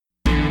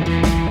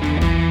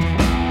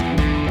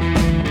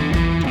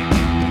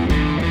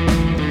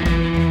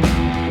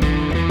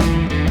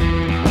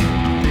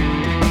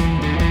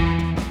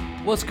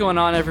What's going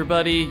on,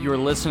 everybody? You're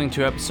listening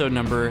to episode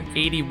number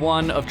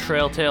 81 of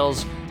Trail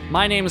Tales.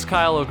 My name is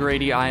Kyle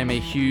O'Grady. I am a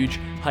huge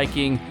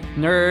hiking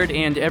nerd,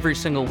 and every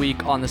single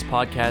week on this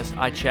podcast,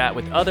 I chat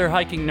with other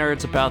hiking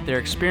nerds about their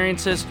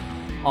experiences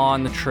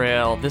on the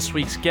trail. This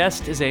week's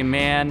guest is a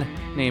man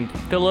named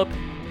Philip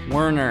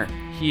Werner.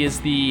 He is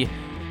the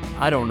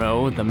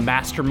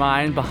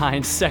mastermind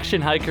behind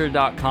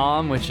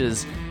SectionHiker.com, which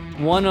is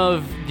one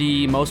of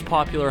the most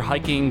popular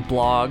hiking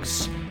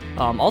blogs.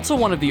 Also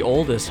one of the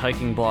oldest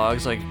hiking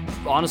blogs,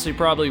 honestly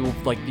probably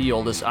the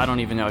oldest. I don't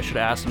even know, I should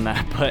have asked him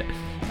that. But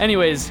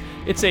anyways,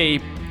 it's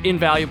a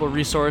invaluable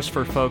resource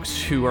for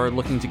folks who are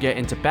looking to get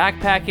into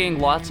backpacking.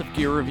 Lots of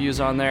gear reviews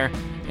on there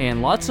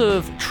and lots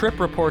of trip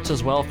reports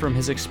as well from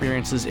his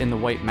experiences in the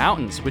White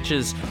Mountains, which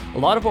is a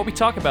lot of what we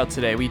talk about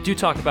today. We do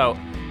talk about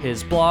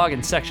his blog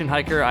and Section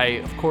Hiker.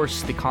 Of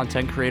course, the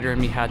content creator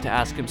in me had to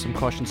ask him some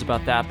questions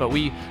about that, but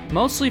we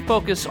mostly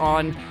focus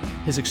on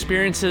his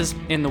experiences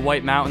in the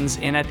White Mountains,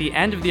 and at the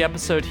end of the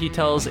episode, he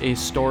tells a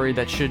story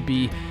that should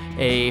be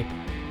a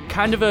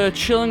kind of a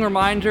chilling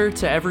reminder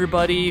to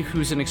everybody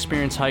who's an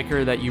experienced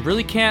hiker that you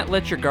really can't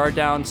let your guard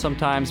down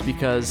sometimes,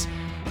 because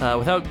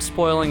without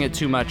spoiling it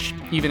too much,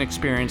 even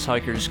experienced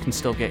hikers can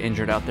still get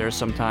injured out there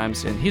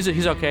sometimes, and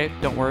he's okay,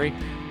 don't worry.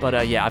 But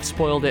I've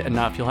spoiled it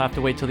enough. You'll have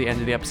to wait till the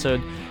end of the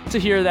episode to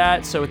hear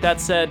that. So with that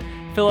said,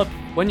 Philip,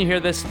 when you hear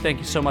this, thank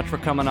you so much for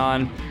coming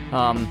on.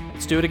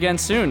 Let's do it again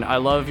soon. I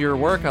love your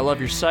work, I love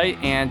your site,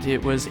 and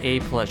it was a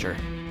pleasure.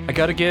 I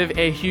gotta give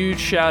a huge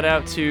shout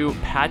out to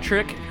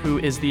Patrick, who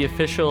is the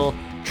official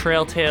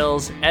Trail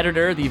Tales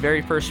editor, the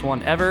very first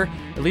one ever,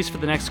 at least for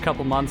the next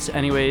couple months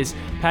anyways.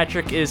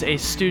 Patrick is a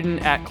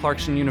student at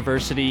Clarkson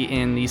University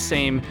in the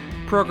same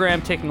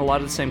program, taking a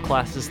lot of the same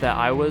classes that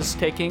I was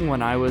taking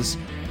when I was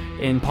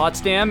in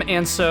Potsdam,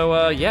 and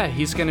so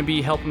he's gonna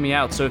be helping me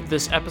out. So if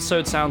this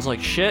episode sounds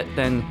like shit,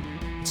 then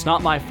it's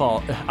not my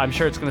fault. I'm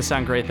sure it's gonna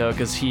sound great though,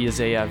 because he is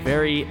a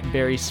very,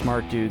 very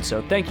smart dude.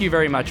 So thank you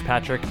very much,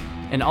 Patrick.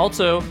 And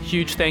also,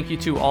 huge thank you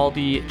to all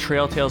the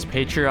Trail Tales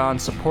Patreon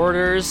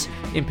supporters.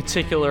 In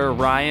particular,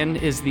 Ryan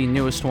is the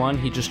newest one.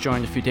 He just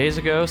joined a few days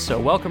ago. So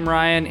welcome,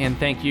 Ryan, and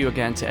thank you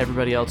again to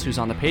everybody else who's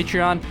on the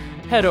Patreon.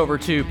 Head over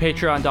to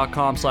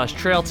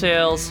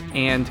patreon.com/trailtales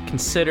and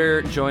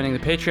consider joining the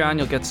Patreon.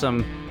 You'll get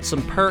some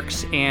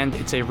perks, and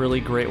it's a really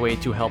great way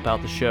to help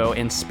out the show.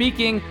 And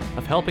speaking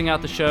of helping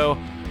out the show,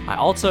 I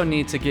also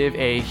need to give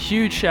a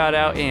huge shout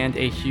out and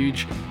a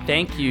huge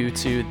thank you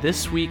to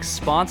this week's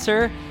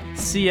sponsor,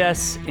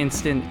 CS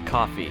Instant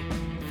Coffee.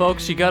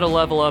 Folks, you gotta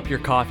level up your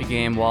coffee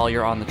game while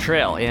you're on the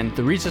trail, and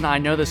the reason I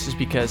know this is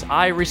because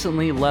I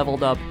recently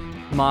leveled up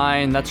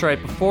mine. That's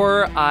right,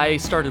 before I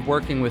started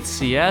working with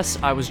CS,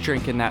 I was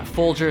drinking that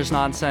Folgers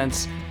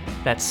nonsense,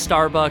 that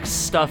Starbucks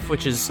stuff,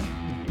 which is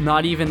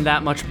not even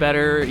that much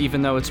better,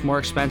 even though it's more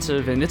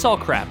expensive, and it's all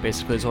crap,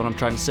 basically, is what I'm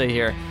trying to say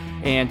here.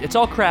 And it's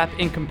all crap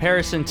in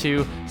comparison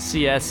to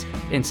CS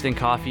Instant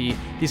Coffee.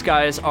 These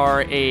guys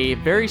are a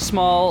very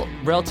small,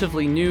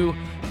 relatively new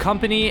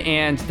company,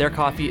 and their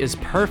coffee is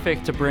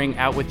perfect to bring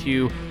out with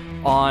you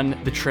on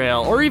the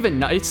trail, or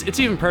even, it's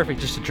even perfect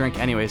just to drink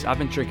anyways. I've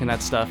been drinking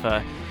that stuff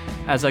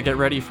as I get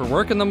ready for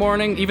work in the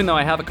morning. Even though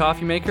I have a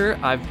coffee maker,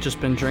 I've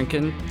just been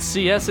drinking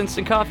CS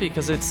Instant Coffee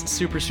because it's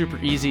super, super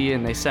easy,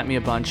 and they sent me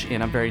a bunch,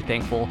 and I'm very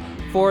thankful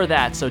for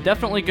that. So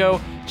definitely go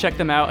check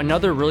them out.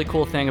 Another really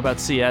cool thing about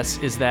CS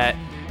is that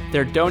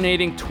they're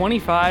donating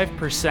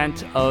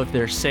 25% of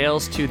their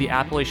sales to the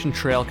Appalachian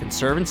Trail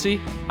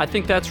Conservancy. I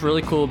think that's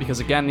really cool because,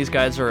 again, these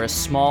guys are a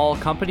small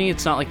company.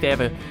 It's not like they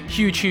have a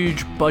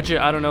huge budget.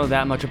 I don't know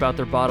that much about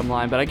their bottom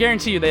line, but I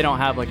guarantee you they don't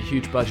have a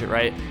huge budget,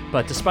 right?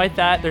 But despite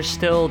that, they're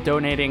still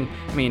donating,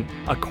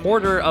 a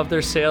quarter of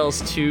their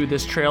sales to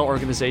this trail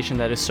organization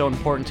that is so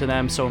important to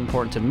them, so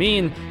important to me,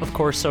 and of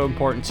course, so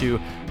important to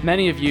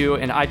many of you.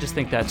 And I just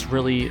think that's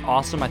really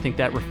awesome. I think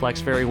that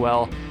reflects very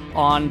well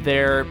on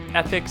their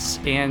ethics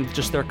and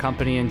just their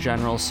company in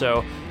general.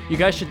 So you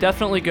guys should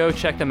definitely go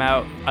check them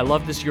out. I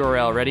love this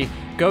URL. Ready?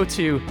 Go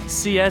to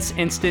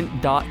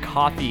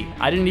csinstant.coffee.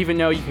 I didn't even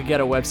know you could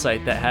get a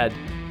website that had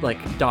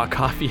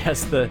 .coffee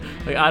as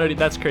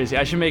that's crazy.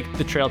 I should make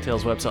the Trail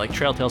Tales website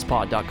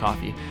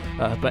trailtalespod.coffee.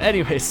 But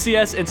anyway,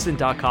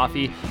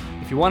 csinstant.coffee.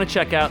 If you want to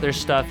check out their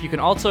stuff, you can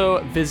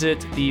also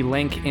visit the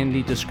link in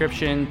the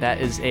description.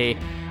 That is a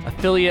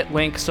affiliate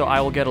link, so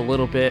I will get a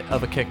little bit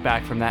of a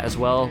kickback from that as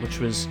well, which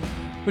is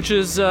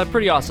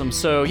pretty awesome.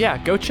 So yeah,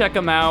 go check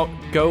them out.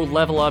 Go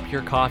level up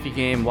your coffee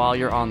game while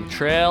you're on the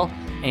trail.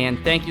 And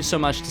thank you so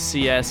much to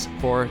CS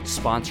for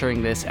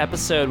sponsoring this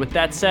episode. With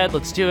that said,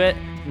 let's do it.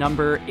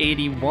 Number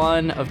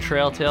 81 of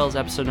Trail Tales,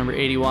 episode number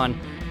 81.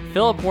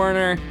 Philip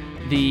Werner,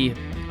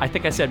 I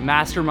think I said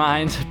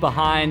mastermind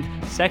behind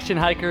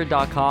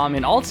SectionHiker.com,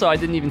 and also, I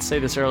didn't even say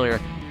this earlier,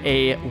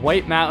 a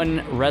White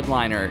Mountain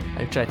redliner,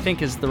 which I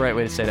think is the right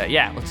way to say that.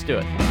 Yeah, let's do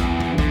it.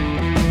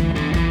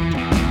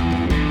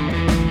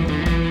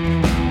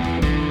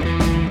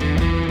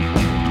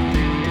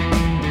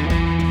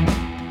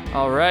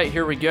 All right,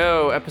 here we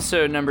go.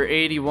 Episode number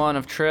 81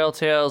 of Trail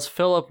Tales.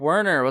 Philip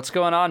Werner, what's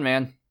going on,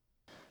 man?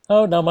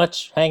 Oh, not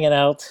much. Hanging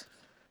out.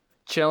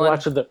 chilling,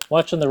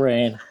 watching the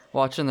rain.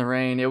 watching the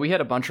rain. Yeah, we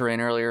had a bunch of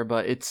rain earlier,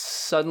 but it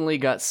suddenly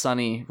got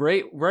sunny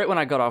right when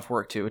I got off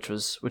work too, which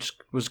was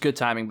good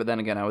timing. But then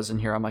again, I was in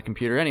here on my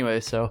computer anyway,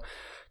 so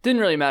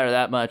didn't really matter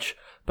that much.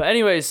 But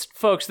anyways,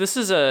 folks, this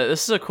is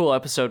a cool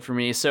episode for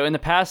me. So in the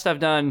past, I've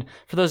done,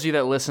 for those of you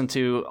that listen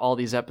to all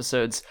these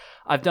episodes,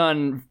 I've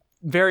done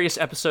various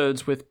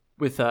episodes with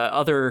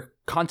other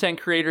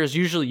content creators,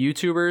 usually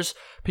YouTubers,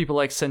 people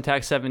like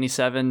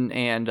Syntax77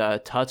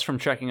 and Tuts from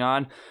Trekking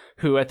On,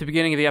 who at the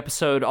beginning of the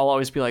episode, I'll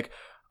always be like,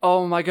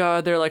 oh my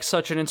God, they're like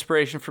such an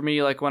inspiration for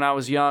me, like when I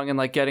was young and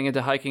like getting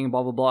into hiking,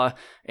 blah, blah, blah.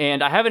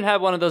 And I haven't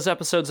had one of those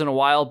episodes in a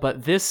while,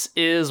 but this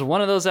is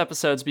one of those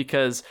episodes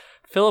because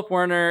Philip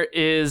Werner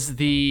is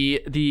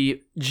the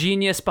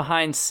genius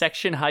behind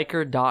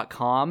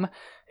sectionhiker.com.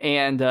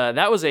 And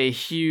that was a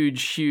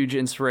huge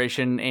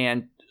inspiration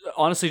and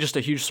honestly just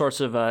a huge source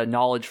of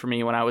knowledge for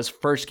me when I was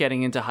first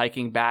getting into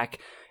hiking back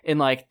in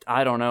like,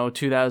 I don't know,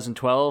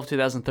 2012,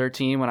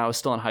 2013 when I was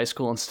still in high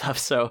school and stuff.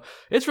 So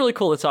it's really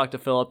cool to talk to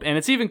Philip. And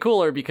it's even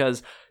cooler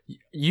because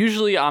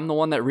usually I'm the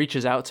one that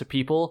reaches out to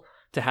people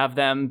to have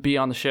them be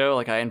on the show.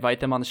 Like I invite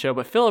them on the show,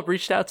 but Philip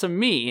reached out to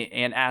me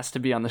and asked to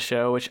be on the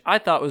show, which I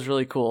thought was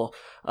really cool.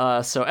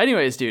 So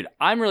anyways, dude,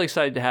 I'm really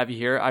excited to have you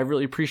here. I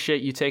really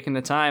appreciate you taking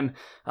the time.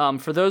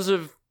 For those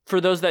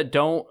that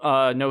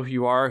don't know who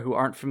you are, who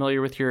aren't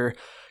familiar with your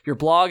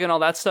blog and all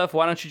that stuff,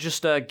 why don't you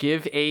just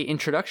give a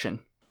introduction?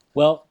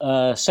 Well,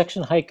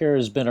 Section Hiker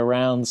has been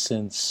around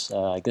since,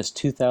 I guess,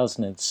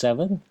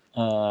 2007.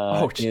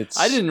 I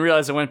didn't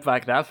realize it went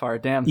back that far.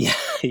 Damn.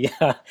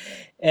 Yeah.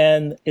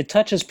 And it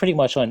touches pretty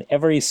much on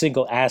every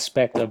single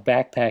aspect of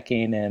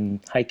backpacking and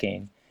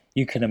hiking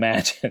you can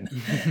imagine.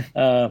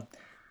 And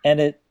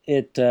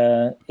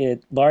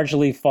it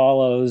largely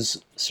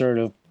follows sort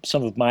of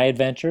some of my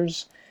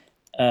adventures.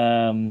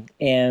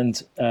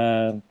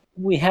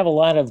 We have a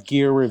lot of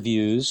gear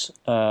reviews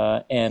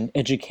and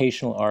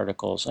educational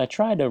articles. I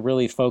try to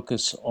really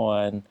focus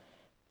on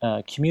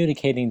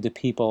communicating to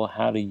people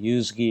how to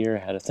use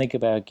gear, how to think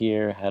about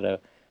gear, how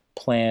to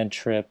plan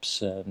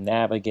trips,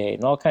 navigate,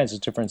 and all kinds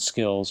of different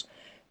skills.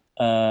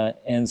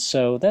 And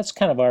so that's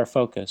kind of our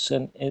focus.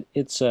 And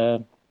it's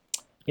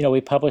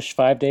we publish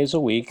 5 days a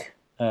week,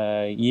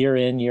 year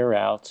in, year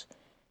out.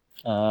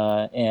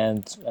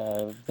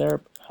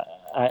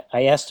 I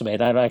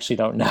estimate, I actually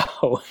don't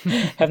know,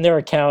 have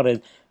never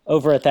counted,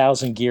 over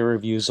 1,000 gear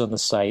reviews on the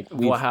site.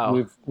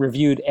 We've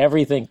reviewed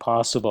everything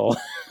possible.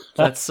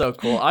 That's so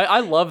cool.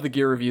 I love the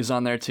gear reviews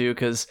on there too,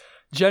 because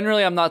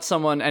generally I'm not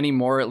someone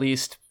anymore, at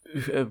least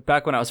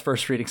back when I was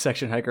first reading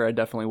Section Hiker, I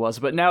definitely was.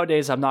 But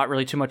nowadays I'm not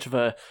really too much of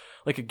a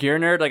gear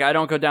nerd. Like I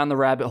don't go down the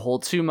rabbit hole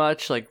too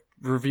much, like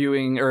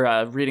reviewing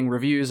or reading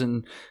reviews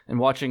and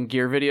watching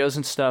gear videos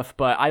and stuff.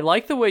 But I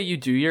like the way you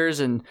do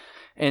yours, and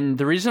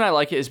the reason I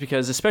like it is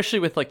because, especially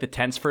with like the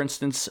tents, for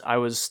instance,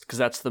 because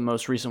that's the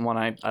most recent one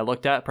I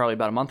looked at probably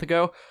about a month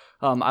ago.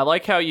 I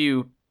like how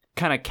you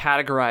kind of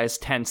categorize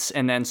tents.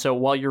 And then so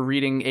while you're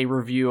reading a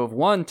review of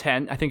one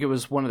tent, I think it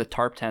was one of the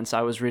tarp tents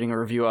I was reading a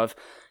review of,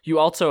 you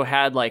also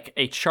had like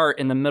a chart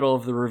in the middle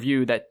of the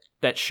review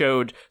that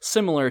showed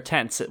similar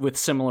tents with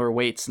similar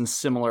weights and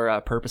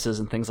similar purposes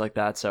and things like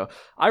that. So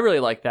I really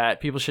like that.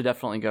 People should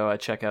definitely go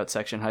check out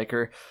Section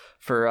Hiker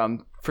for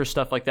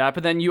stuff like that.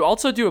 But then you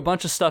also do a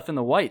bunch of stuff in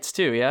the whites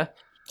too, yeah?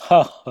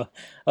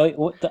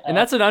 And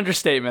that's an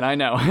understatement, I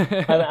know.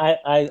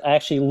 I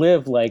actually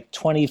live like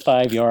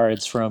 25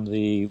 yards from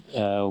the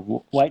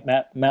White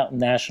Mountain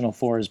National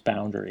Forest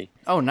boundary.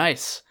 Oh,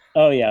 nice.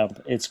 Oh, yeah,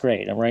 it's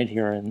great. I'm right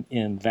here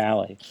in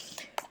Valley.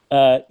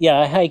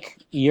 I hike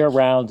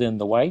year-round in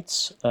the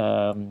whites.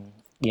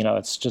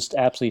 It's just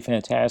absolutely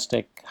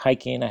fantastic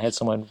hiking. I had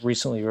someone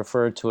recently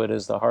refer to it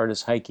as the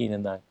hardest hiking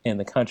in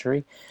the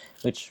country,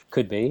 which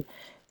could be.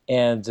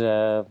 And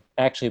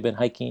actually I've been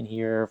hiking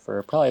here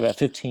for probably about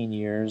 15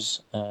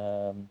 years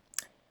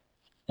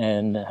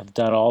and have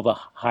done all the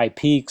high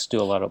peaks, do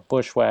a lot of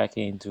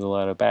bushwhacking, do a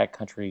lot of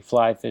backcountry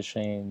fly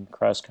fishing,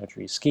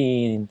 cross-country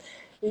skiing.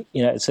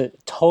 It's a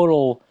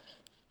total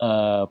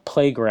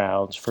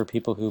playgrounds for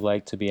people who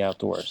like to be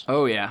outdoors.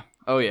 Oh yeah.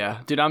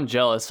 Dude, I'm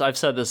jealous. I've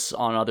said this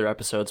on other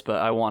episodes, but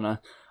I want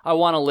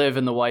to live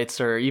in the Whites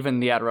or even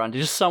the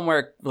Adirondacks, just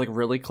somewhere like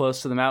really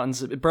close to the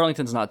mountains.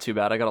 Burlington's not too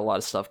bad. I got a lot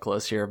of stuff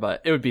close here,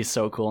 but it would be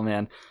so cool,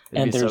 man.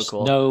 And there's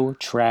no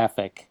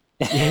traffic.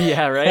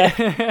 Yeah, right?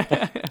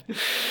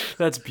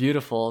 That's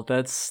beautiful.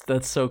 That's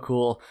so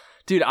cool.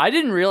 Dude, I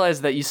didn't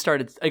realize that you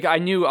started, like I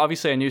knew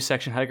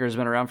Section Hiker has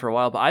been around for a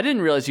while, but I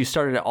didn't realize you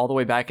started it all the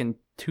way back in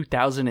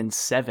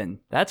 2007.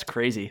 That's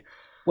crazy.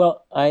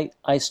 Well, I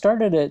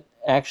started it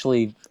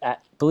actually,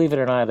 believe it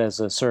or not, as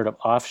a sort of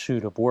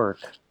offshoot of work.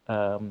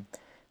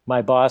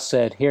 My boss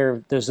said,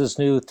 here, there's this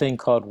new thing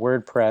called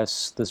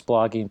WordPress, this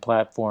blogging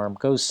platform.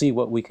 Go see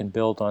what we can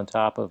build on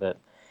top of it.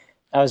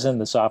 I was in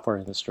the software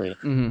industry.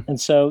 Mm-hmm.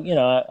 And so,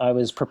 I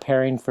was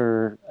preparing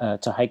to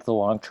hike the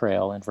Long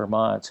Trail in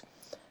Vermont.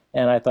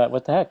 And I thought,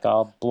 what the heck,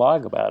 I'll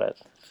blog about it.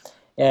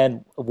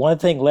 And one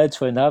thing led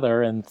to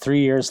another, and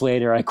 3 years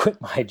later, I quit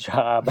my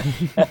job,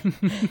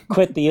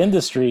 quit the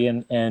industry,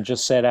 and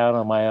just set out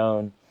on my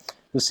own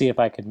to see if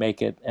I could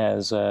make it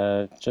as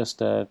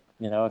just a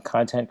a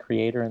content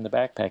creator in the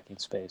backpacking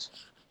space.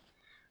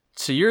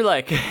 So you're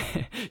like,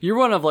 you're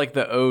one of like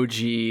the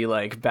OG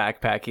like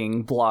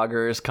backpacking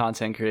bloggers,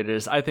 content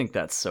creators. I think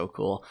that's so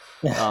cool.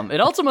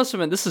 It also must have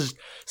been, this is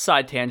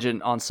side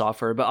tangent on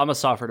software, but I'm a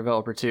software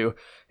developer too.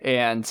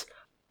 And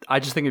I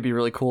just think it'd be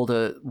really cool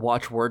to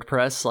watch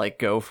WordPress like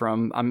go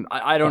from,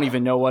 I don't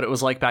even know what it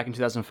was like back in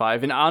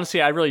 2005. And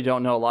honestly, I really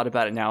don't know a lot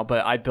about it now,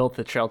 but I built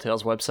the Trail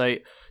Tales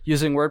website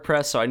using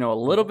WordPress. So I know a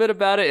little bit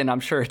about it, and I'm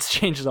sure it's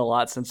changed a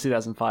lot since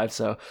 2005.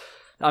 So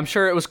I'm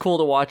sure it was cool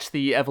to watch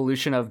the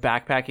evolution of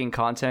backpacking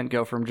content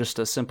go from just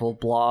a simple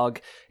blog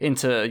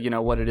into,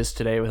 what it is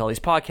today with all these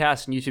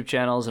podcasts and YouTube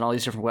channels and all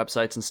these different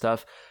websites and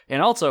stuff. And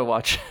also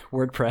watch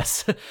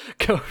WordPress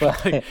go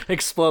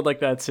explode like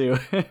that too.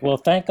 Well,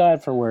 thank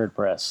God for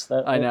WordPress.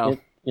 I know.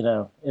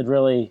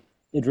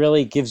 It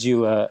really gives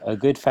you a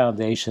good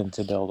foundation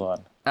to build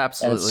on.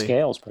 Absolutely. And it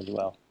scales pretty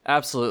well.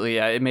 Absolutely,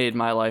 yeah. It made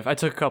my life. I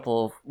took a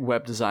couple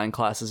web design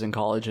classes in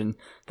college, and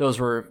those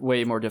were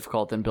way more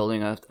difficult than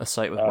building a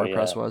site with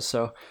WordPress was.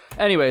 So,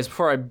 anyways,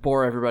 before I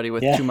bore everybody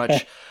with too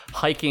much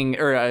hiking,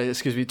 or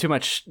too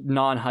much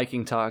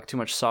non-hiking talk, too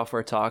much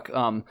software talk,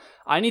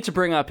 I need to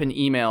bring up an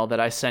email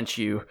that I sent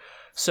you.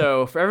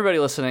 So, for everybody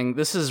listening,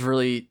 this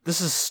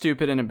is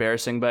stupid and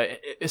embarrassing, but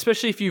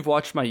especially if you've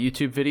watched my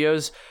YouTube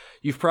videos,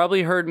 you've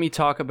probably heard me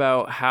talk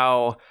about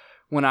how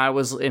when I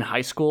was in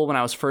high school, when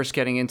I was first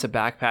getting into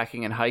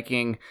backpacking and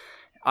hiking,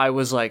 I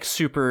was like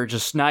super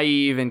just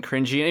naive and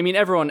cringy. I mean,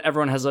 everyone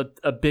has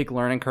a big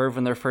learning curve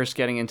when they're first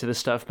getting into this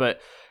stuff,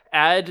 but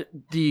add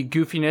the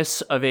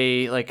goofiness of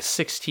a like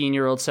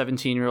 16-year-old,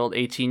 17-year-old,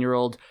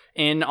 18-year-old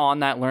in on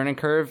that learning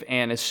curve,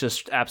 and it's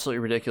just absolutely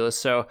ridiculous.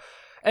 So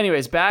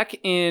anyways, back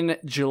in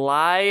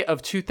July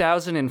of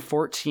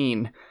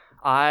 2014,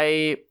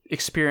 I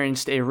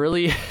experienced a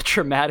really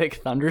traumatic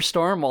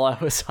thunderstorm while I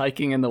was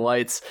hiking in the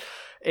Whites.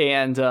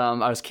 And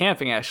I was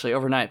camping actually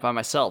overnight by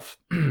myself.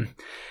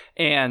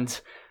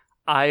 And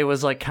I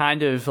was like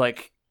kind of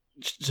like,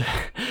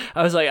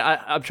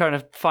 I'm trying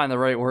to find the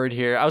right word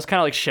here. I was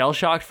kind of like shell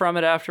shocked from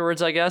it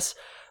afterwards, I guess.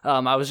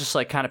 I was just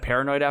like kind of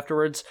paranoid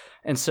afterwards.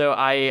 And so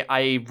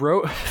I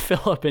wrote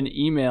Philip an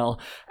email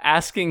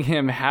asking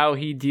him how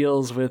he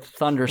deals with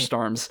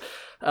thunderstorms.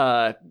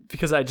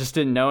 Because I just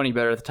didn't know any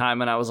better at the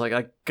time. And I was like,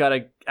 I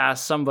gotta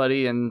ask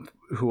somebody, and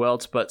who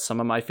else but some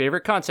of my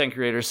favorite content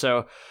creators.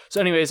 So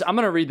anyways, I'm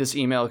going to read this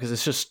email because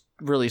it's just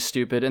really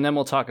stupid. And then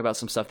we'll talk about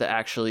some stuff that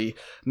actually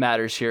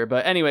matters here.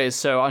 But anyways,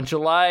 so on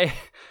July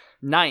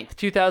 9th,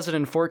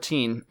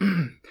 2014,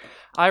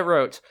 I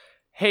wrote,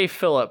 "Hey,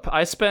 Philip,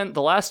 I spent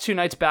the last 2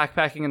 nights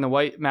backpacking in the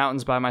White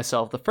Mountains by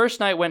myself. The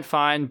first night went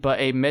fine, but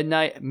a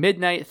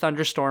midnight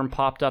thunderstorm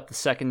popped up the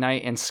second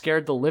night and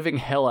scared the living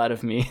hell out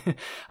of me.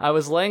 I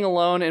was laying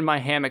alone in my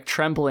hammock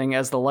trembling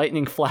as the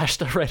lightning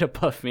flashed right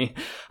above me.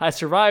 I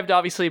survived,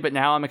 obviously, but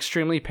now I'm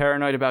extremely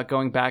paranoid about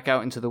going back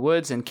out into the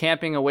woods and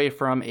camping away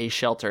from a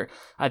shelter.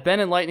 I've been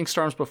in lightning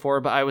storms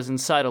before, but I was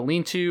inside a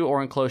lean-to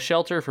or enclosed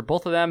shelter for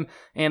both of them,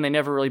 and they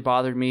never really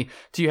bothered me.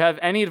 Do you have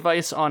any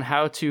advice on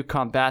how to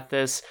combat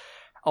this?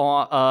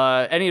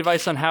 Any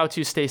advice on how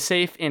to stay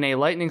safe in a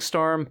lightning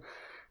storm?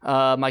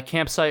 My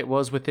campsite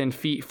was within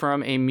feet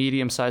from a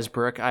medium-sized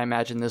brook. I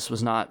imagine this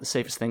was not the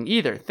safest thing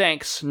either.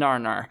 Thanks,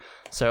 Nar."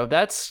 So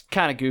that's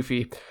kind of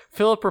goofy.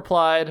 Philip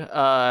replied,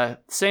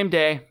 same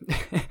day,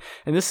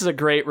 and this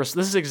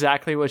is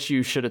exactly what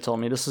you should have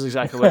told me. This is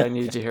exactly what I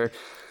needed to hear.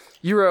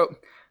 You wrote,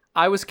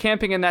 "I was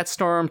camping in that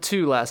storm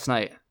too last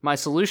night. My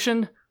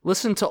solution?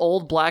 Listen to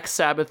old Black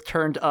Sabbath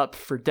turned up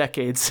for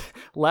decades.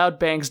 Loud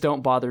bangs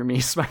don't bother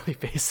me." Smiley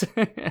face.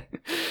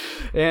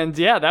 And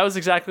yeah, that was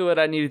exactly what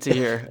I needed to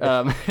hear.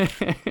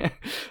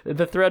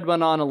 The thread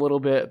went on a little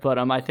bit, but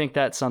I think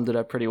that summed it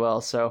up pretty well.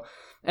 So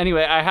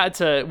anyway, I had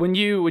to, when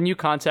you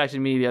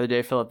contacted me the other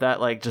day, Philip, that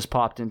like just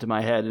popped into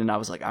my head, and I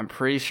was like, I'm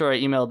pretty sure I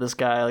emailed this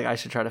guy. Like I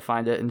should try to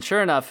find it. And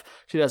sure enough,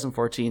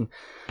 2014,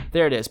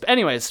 there it is. But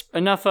anyways,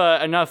 enough.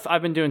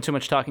 I've been doing too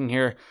much talking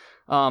here.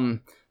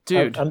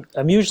 Dude,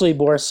 I'm usually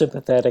more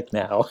sympathetic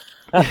now.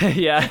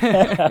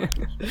 Yeah.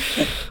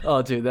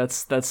 Oh, dude,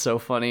 that's so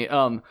funny.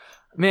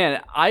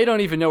 Man, I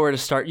don't even know where to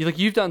start.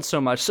 You've done so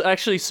much.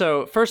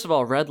 So first of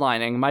all,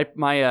 redlining.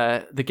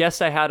 My the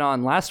guest I had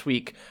on last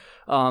week,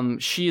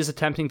 she is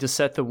attempting to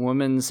set the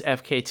women's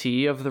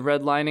FKT of the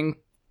redlining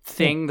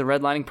thing, the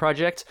redlining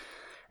project,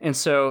 and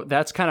so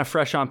that's kind of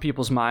fresh on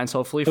people's minds.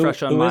 Hopefully,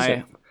 fresh on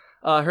my.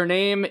 Her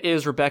name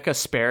is Rebecca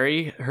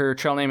Sperry. Her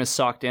trail name is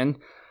Socked In.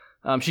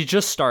 She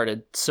just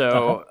started,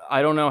 so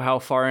I don't know how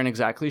far in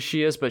exactly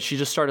she is, but she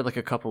just started like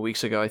a couple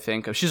weeks ago, I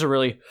think. She's a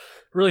really,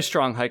 really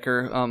strong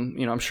hiker.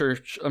 I'm sure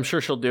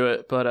she'll do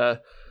it.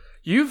 But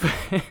you've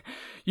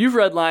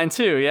redlined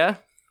too, yeah?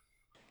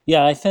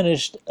 Yeah, I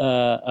finished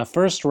a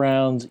first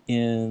round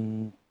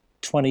in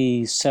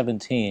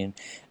 2017.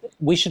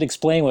 We should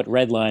explain what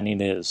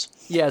redlining is.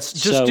 Yes,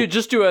 just do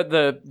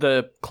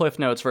the Cliff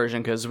Notes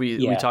version, because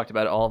we talked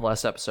about it all of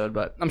last episode,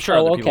 but I'm sure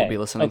other people will be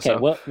listening. Okay, so.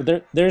 well,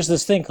 there's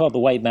this thing called the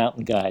White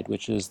Mountain Guide,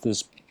 which is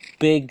this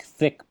big,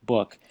 thick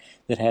book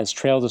that has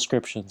trail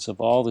descriptions of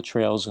all the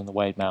trails in the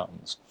White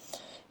Mountains.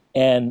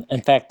 And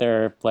in fact,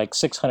 there are like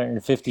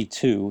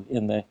 652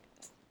 in the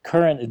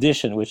current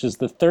edition, which is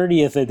the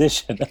 30th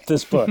edition of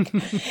this book.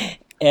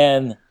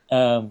 And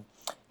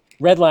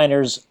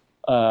redliners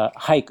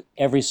hike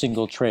every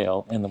single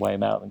trail in the White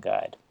Mountain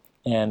Guide.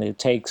 And it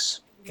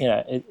takes,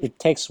 it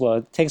takes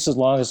as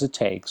long as it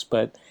takes,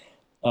 but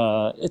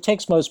it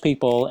takes most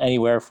people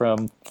anywhere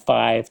from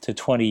 5 to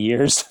 20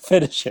 years to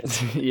finish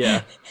it.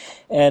 Yeah.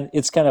 And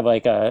it's kind of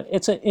like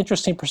it's an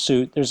interesting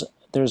pursuit.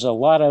 There's a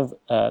lot of,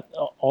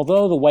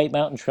 although the White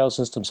Mountain Trail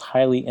system's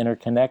highly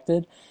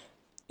interconnected,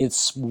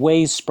 it's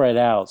way spread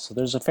out. So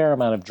there's a fair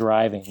amount of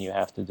driving you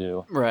have to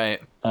do. Right.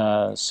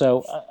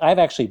 So I've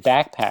actually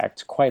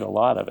backpacked quite a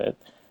lot of it.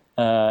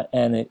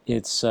 And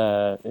it's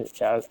a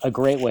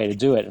great way to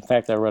do it. In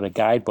fact, I wrote a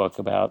guidebook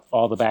about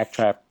all the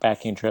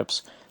backpacking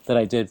trips that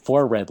I did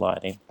for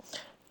redlining,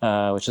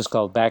 which is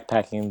called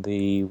Backpacking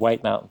the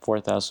White Mountain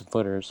 4,000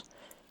 Footers,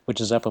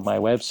 which is up on my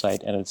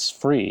website, and it's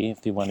free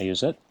if you want to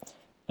use it.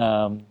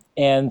 But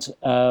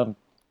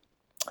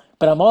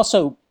I'm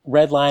also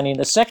redlining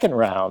a second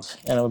round,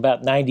 and I'm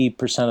about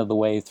 90% of the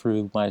way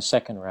through my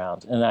second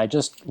round. And I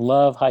just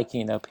love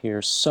hiking up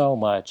here so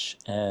much,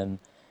 and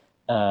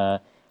I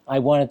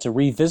wanted to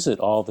revisit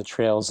all the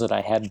trails that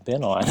I hadn't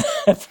been on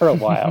for a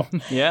while.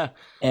 Yeah.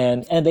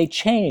 And they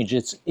change.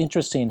 It's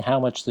interesting how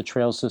much the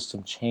trail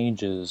system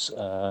changes.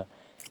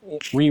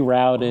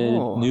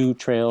 Rerouted, new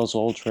trails,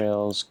 old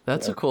trails.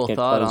 That's a cool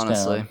thought,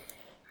 honestly. Down.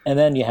 And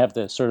then you have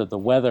the sort of the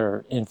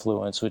weather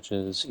influence, which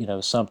is,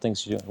 some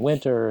things you do in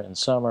winter and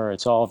summer.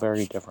 It's all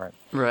very different.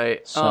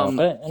 Right. So,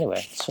 but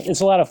anyway, it's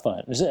a lot of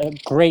fun. There's a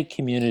great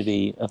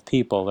community of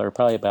people. There are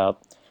probably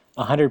about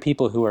 100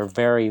 people who are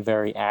very,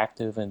 very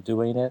active in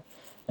doing it.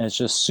 And it's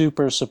just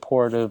super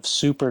supportive,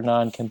 super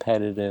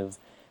non-competitive.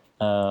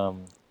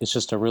 It's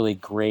just a really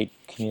great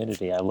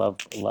community. I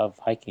love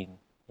hiking.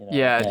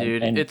 Yeah,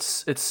 dude.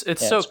 It's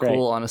so cool, great.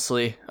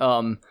 Honestly.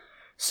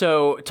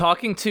 So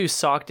talking to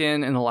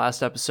Sockton in the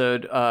last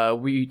episode,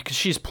 cause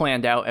she's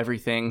planned out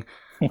everything.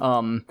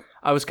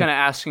 I was kind of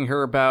asking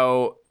her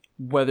about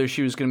whether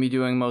she was going to be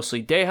doing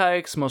mostly day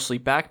hikes, mostly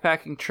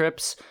backpacking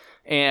trips.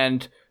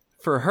 And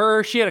for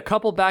her, she had a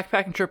couple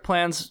backpacking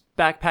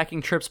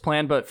trips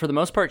planned, but for the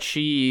most part,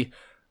 she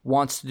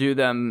wants to do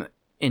them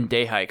in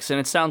day hikes. And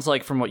it sounds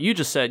like from what you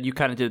just said, you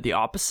kind of did the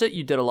opposite.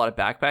 You did a lot of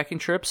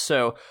backpacking trips.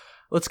 So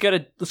let's get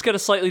a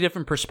slightly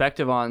different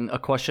perspective on a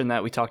question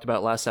that we talked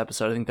about last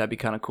episode. I think that'd be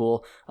kind of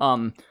cool.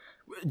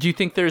 Do you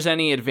think there's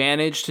any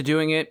advantage to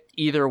doing it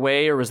either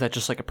way, or was that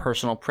just like a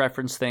personal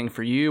preference thing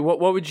for you? What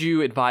would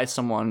you advise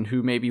someone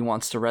who maybe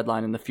wants to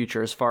redline in the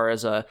future as far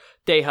as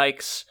day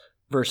hikes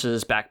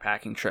versus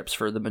backpacking trips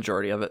for the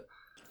majority of it?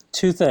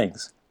 Two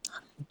things.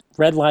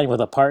 Redline with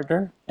a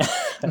partner.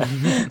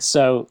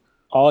 So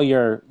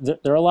there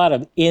are a lot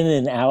of in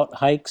and out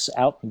hikes,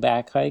 out and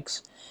back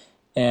hikes.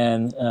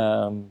 And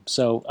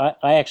so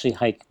I actually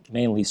hike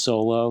mainly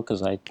solo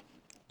because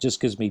just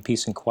gives me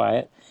peace and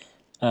quiet.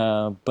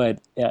 But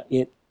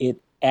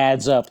it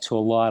adds up to a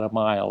lot of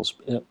miles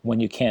when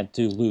you can't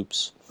do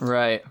loops.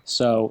 Right.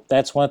 So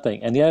that's one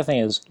thing. And the other thing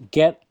is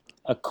get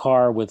a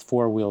car with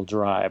 4-wheel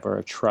drive or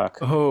a truck.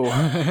 Oh.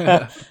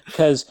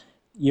 Because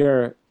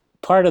you're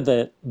part of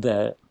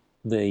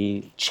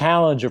the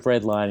challenge of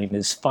redlining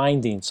is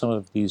finding some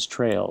of these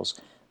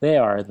trails. They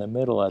are in the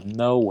middle of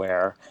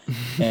nowhere,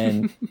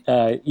 and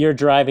you're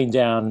driving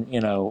down,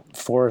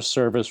 Forest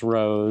Service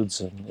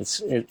roads, and it's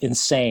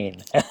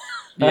insane.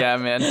 Yeah,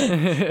 man.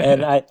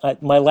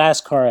 And my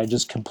last car I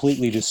just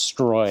completely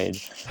destroyed.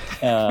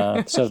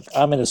 So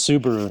I'm in a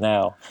Subaru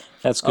now.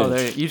 That's good.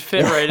 Oh, you'd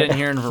fit right in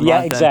here in Vermont.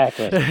 Yeah,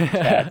 exactly.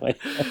 Exactly.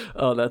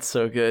 Oh, that's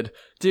so good,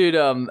 dude.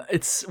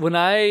 It's when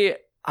I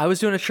was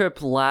doing a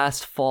trip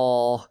last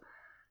fall.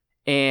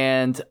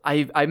 And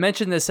I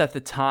mentioned this at the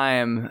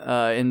time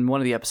in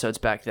one of the episodes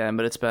back then,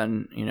 but it's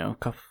been,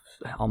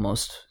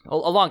 almost a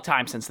long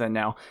time since then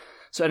now.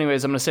 So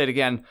anyways, I'm going to say it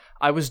again.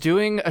 I was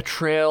doing a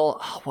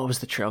trail. What was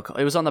the trail called?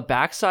 It was on the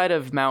backside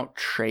of Mount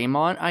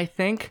Tremont, I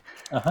think.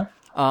 Uh-huh.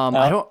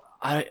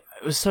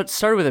 It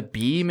started with a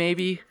B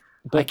maybe.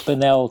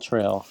 Bunnell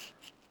Trail.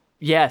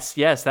 Yes,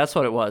 that's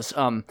what it was.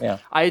 Yeah.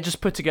 I had just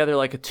put together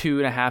like a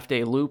 2.5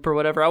 day loop or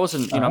whatever. I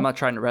wasn't, I'm not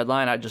trying to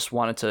redline. I just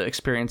wanted to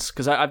experience,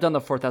 because I've done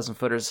the 4,000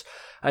 footers.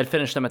 I had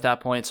finished them at that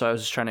point, so I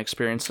was just trying to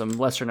experience some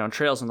lesser known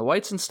trails in the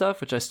whites and stuff,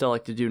 which I still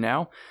like to do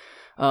now.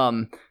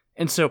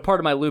 And so part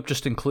of my loop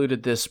just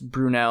included this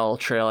Brunel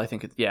Trail, I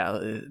think,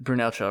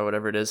 Brunel Trail or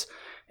whatever it is.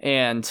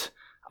 And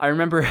I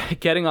remember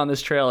getting on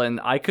this trail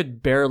and I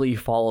could barely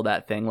follow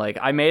that thing. Like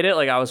I made it,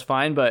 like I was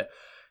fine, but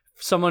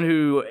someone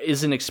who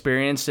isn't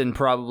experienced and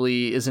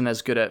probably isn't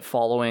as good at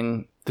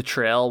following the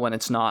trail when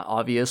it's not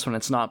obvious, when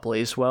it's not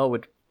blazed well,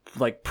 would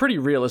like pretty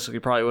realistically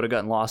probably would have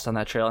gotten lost on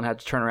that trail and had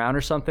to turn around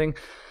or something.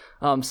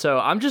 So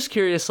I'm just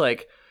curious,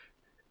 like,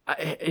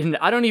 and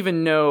I don't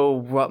even know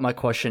what my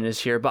question is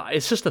here, but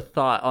it's just a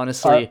thought,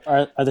 honestly.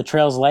 Are the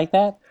trails like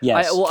that?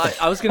 Yes.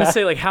 I was going to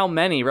say, like, how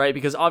many, right?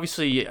 Because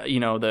obviously,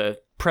 the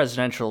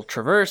presidential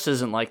traverse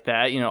isn't like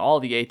that. All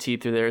the AT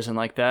through there isn't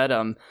like that.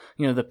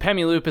 The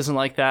Pemi Loop isn't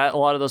like that. A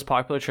lot of those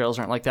popular trails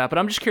aren't like that. But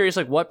I'm just curious,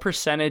 like, what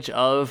percentage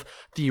of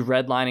the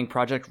redlining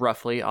project,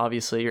 roughly,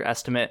 obviously, your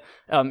estimate,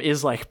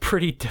 is, like,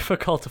 pretty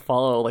difficult to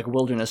follow, like,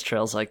 wilderness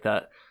trails like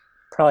that?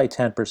 Probably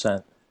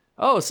 10%.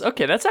 Oh,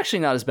 okay. That's actually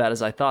not as bad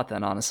as I thought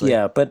then, honestly.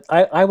 Yeah, but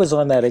I was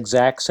on that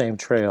exact same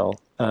trail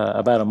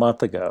about a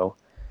month ago,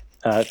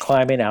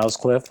 climbing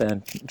Owlscliff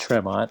and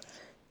Tremont,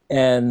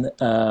 and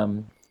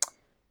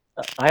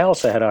I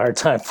also had a hard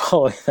time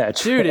following that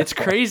trail. Dude, it's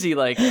crazy.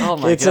 Like, oh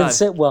my It's God.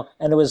 insane. Well,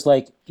 and it was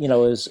like, it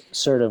was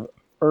sort of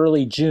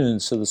early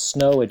June, so the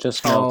snow had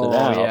just melted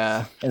out.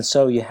 Yeah. And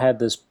so you had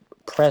this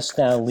pressed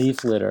down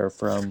leaf litter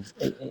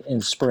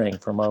in spring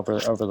from over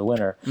the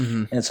winter.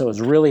 Mm-hmm. And so it was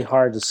really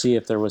hard to see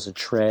if there was a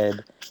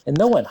tread. And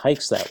no one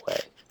hikes that way.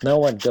 No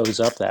one goes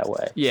up that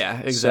way. Yeah,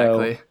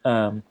 exactly.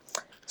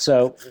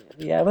 So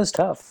yeah, it was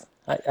tough.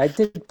 I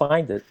did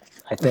find it,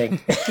 I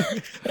think.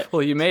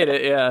 Well, you made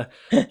it, yeah.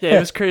 Yeah, it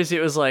was crazy.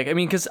 It was like, I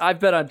mean, because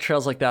I've been on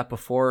trails like that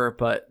before,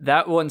 but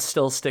that one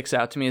still sticks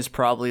out to me as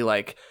probably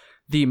like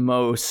the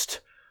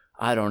most,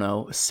 I don't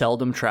know,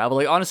 seldom travel.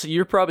 Like, honestly,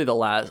 you're probably the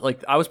last,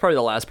 like, I was probably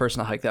the last person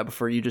to hike that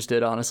before you just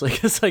did, honestly,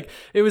 because, like,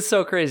 it was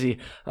so crazy.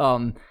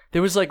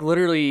 There was, like,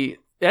 literally,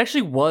 it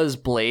actually was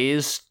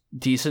blazed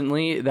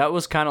decently. That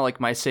was kind of like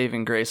my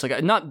saving grace.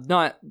 Like,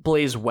 not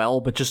blaze well,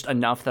 but just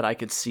enough that I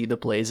could see the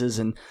blazes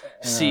and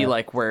see,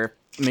 like, where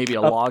maybe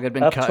a log had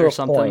been cut or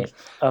something.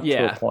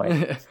 To a point.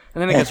 And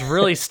then it gets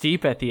really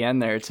steep at the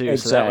end there, too.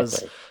 Exactly.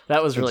 So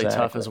that was really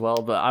tough as well.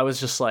 But I was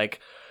just like,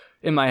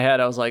 in my head,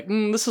 I was like,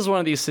 this is one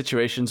of these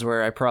situations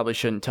where I probably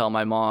shouldn't tell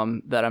my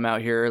mom that I'm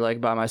out here, like,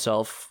 by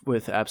myself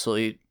with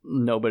absolutely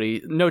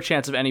no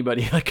chance of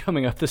anybody, like,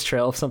 coming up this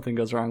trail if something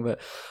goes wrong. But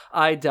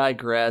I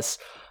digress.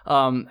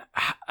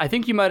 I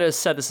think you might have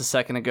said this a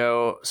second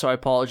ago, so I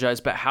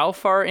apologize, but how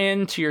far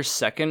into your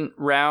second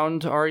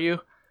round are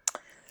you?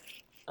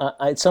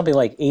 It's something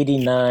like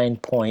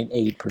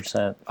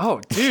 89.8%.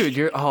 Oh,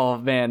 dude, oh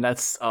man,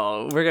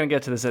 we're going to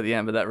get to this at the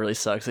end, but that really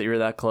sucks that you were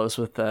that close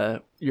with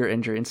your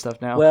injury and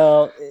stuff now.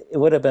 Well, it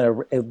would have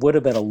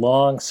been a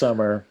long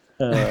summer.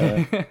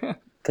 I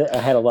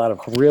had a lot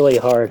of really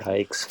hard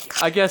hikes.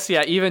 I guess,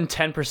 yeah, even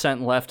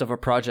 10% left of a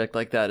project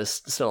like that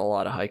is still a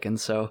lot of hiking.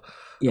 So,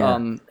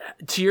 yeah.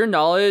 To your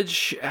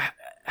knowledge,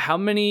 how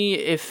many,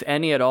 if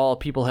any at all,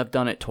 people have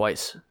done it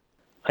twice?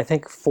 I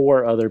think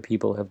 4 other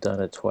people have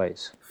done it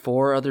twice.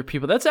 4 other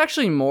people. That's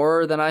actually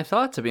more than I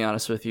thought, to be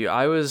honest with you.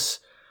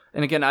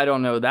 And again, I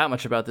don't know that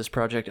much about this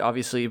project,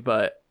 obviously,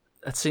 but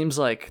that seems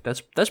like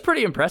that's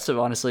pretty impressive,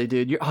 honestly,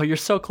 dude. You're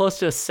so close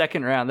to a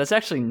second round. That's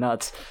actually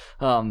nuts.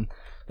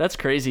 That's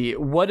crazy.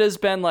 What has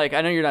been like,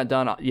 I know you're not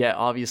done yet,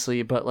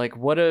 obviously, but like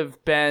what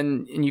have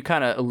been, and you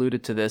kind of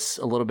alluded to this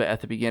a little bit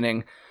at the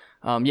beginning.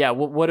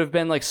 What have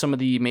been like some of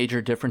the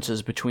major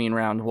differences between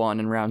round 1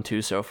 and round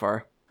 2 so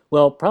far?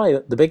 Well, probably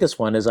the biggest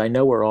one is I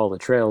know where all the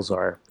trails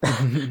are.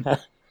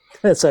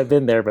 So I've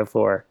been there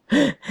before,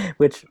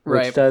 which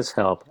does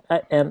help.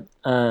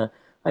 I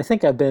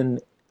think I've been,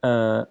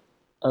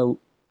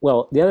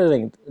 well, the other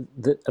thing,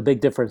 a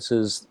big difference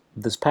is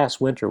this past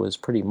winter was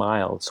pretty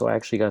mild, so I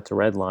actually got to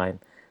redline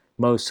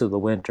most of the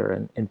winter.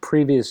 And in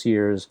previous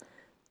years,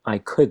 I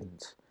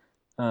couldn't,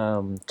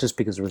 just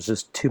because there was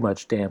just too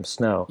much damn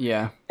snow.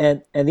 Yeah.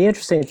 And the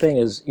interesting thing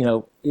is,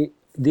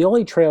 the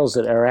only trails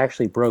that are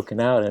actually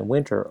broken out in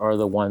winter are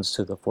the ones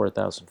to the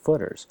 4,000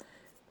 footers,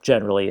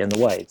 generally in the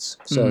whites.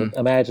 So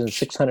imagine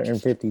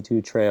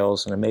 652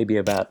 trails and maybe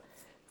about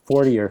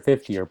 40 or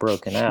 50 are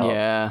broken out.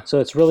 Yeah. So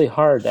it's really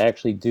hard to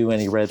actually do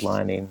any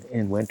redlining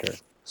in winter.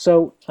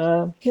 So,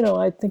 I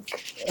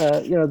think,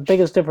 the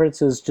biggest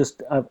difference is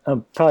just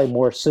I'm probably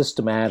more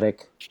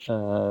systematic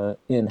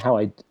in how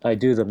I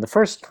do them. The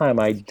first time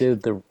I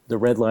did the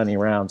redlining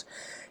rounds,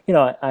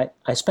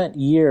 I spent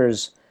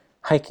years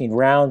hiking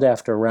round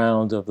after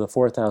round of the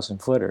 4,000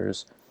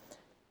 footers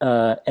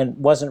and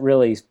wasn't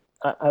really,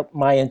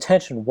 my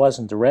intention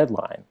wasn't to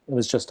redline. It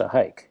was just a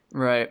hike.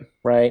 Right.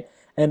 Right.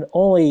 And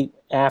only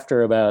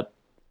after about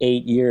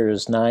 9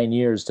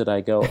 years did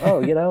I go,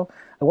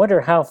 I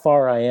wonder how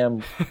far I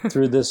am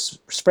through this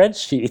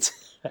spreadsheet,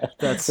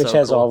 which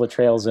has all the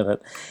trails in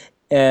it.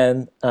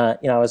 And, I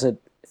was at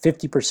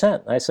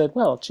 50%. I said,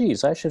 well,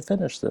 geez, I should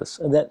finish this.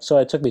 And so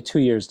it took me 2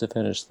 years to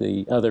finish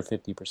the other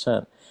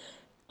 50%.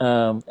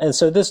 And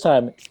so this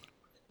time,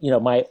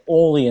 my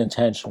only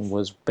intention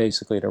was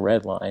basically to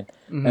redline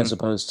as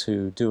opposed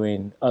to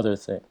doing other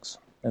things.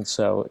 And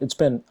so it's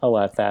been a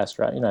lot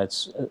faster.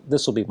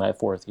 This will be my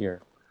 4th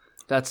year.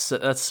 That's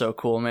so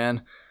cool,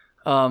 man.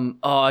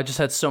 I just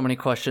had so many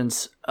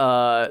questions.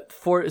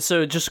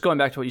 So just going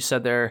back to what you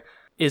said there,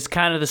 is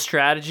kind of the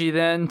strategy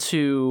then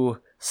to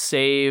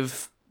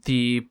save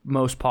the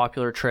most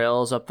popular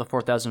trails up the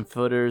 4,000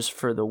 footers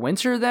for the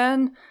winter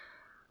then?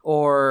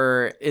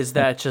 Or is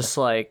that just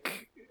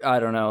like, I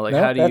don't know. Like,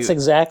 No, how do that's you?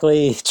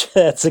 exactly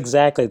that's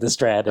exactly the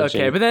strategy.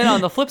 Okay, but then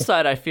on the flip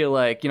side, I feel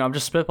like, I'm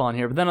just spitballing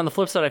here, but then on the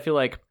flip side, I feel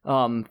like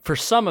for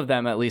some of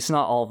them at least,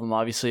 not all of them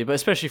obviously, but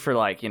especially for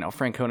like,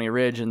 Franconia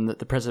Ridge and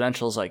the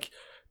presidentials, like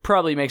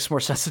probably makes more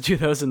sense to do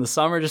those in the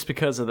summer just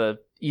because of the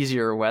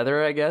easier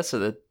weather, I guess, or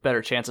the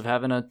better chance of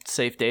having a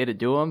safe day to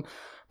do them.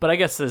 But I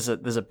guess there's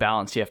a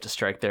balance you have to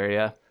strike there,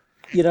 yeah.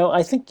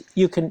 I think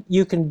you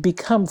can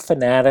become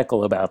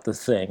fanatical about the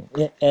thing,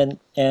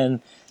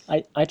 and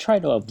I try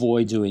to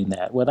avoid doing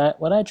that. What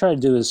I try to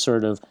do is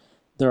sort of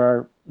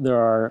there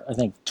are I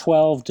think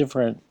 12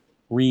 different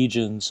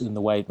regions in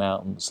the White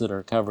Mountains that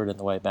are covered in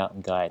the White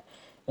Mountain Guide,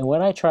 and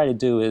what I try to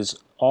do is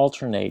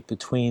alternate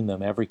between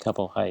them every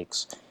couple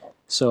hikes.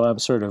 So I'm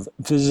sort of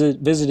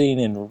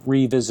visiting and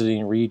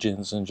revisiting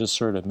regions and just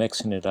sort of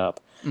mixing it up.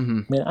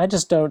 Hmm. I mean, I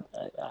just don't.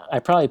 I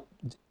probably,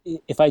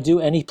 if I do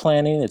any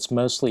planning, it's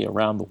mostly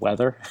around the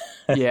weather,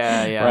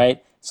 Yeah, yeah.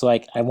 right? It's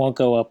like I won't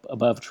go up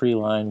above tree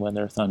line when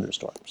there are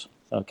thunderstorms.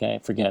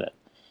 Okay, forget it.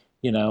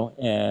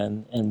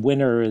 And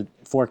winter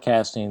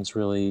forecasting is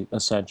really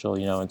essential.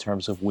 In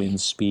terms of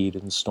wind speed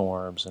and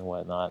storms and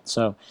whatnot.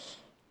 So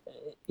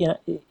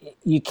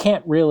you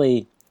can't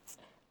really.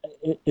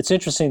 It's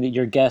interesting that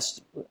your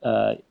guest,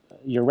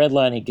 your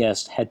redlining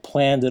guest, had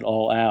planned it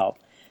all out.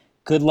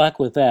 Good luck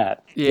with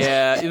that.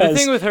 Yeah, the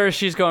thing with her,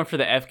 she's going for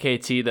the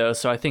FKT though,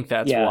 so I think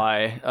that's Yeah.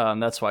 why.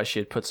 That's why she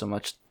had put so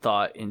much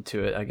thought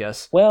into it, I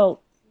guess.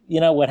 Well,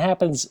 what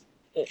happens,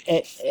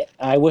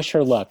 I wish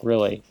her luck,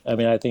 really. I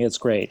mean, I think it's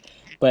great.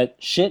 But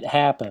shit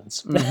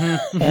happens.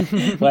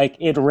 Like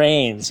it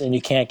rains and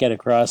you can't get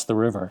across the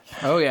river.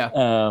 Oh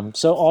yeah.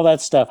 So all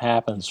that stuff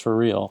happens for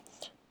real.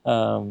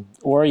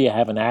 Or you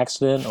have an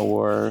accident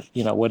or,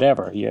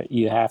 whatever.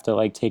 You have to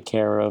like take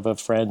care of a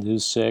friend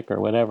who's sick or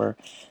whatever.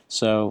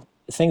 So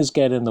things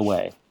get in the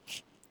way.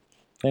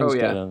 Things Oh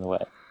get yeah. in the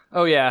way.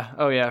 Oh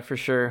yeah, for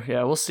sure.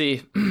 Yeah, we'll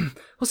see.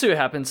 We'll see what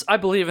happens. I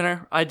believe in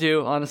her. I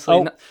do, honestly.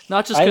 Oh,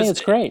 Not just I because think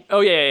it's great.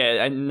 Oh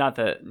yeah. Not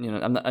that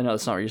I know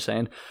that's not what you're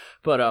saying,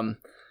 but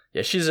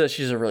yeah, she's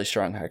a really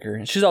strong hiker,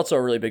 and she's also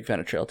a really big fan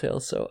of Trail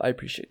Tales. So I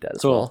appreciate that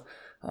as Cool.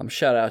 well.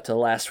 Shout out to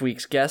last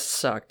week's guest,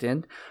 Socked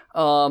In.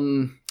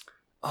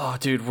 Oh,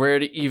 dude, where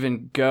to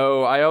even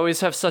go? I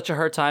always have such a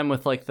hard time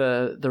with like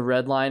the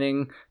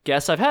redlining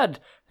guests. I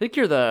think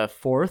you're the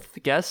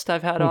fourth guest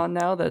I've had on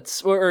now.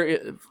 That's or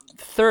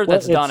third Well,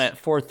 that's done it.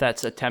 Fourth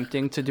that's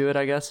attempting to do it,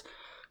 I guess.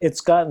 It's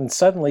gotten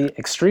suddenly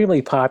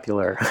extremely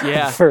popular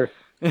Yeah. for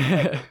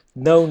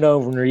no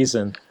known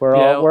reason.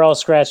 Yeah. We're all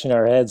scratching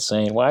our heads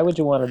saying, why would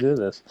you want to do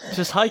this?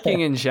 Just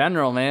hiking in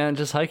general, man.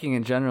 Just hiking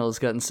in general has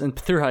gotten, and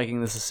through hiking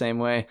this the same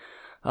way.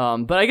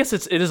 But I guess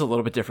it is a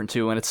little bit different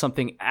too when it's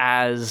something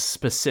as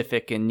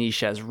specific and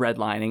niche as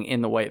redlining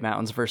in the White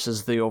Mountains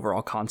versus the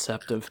overall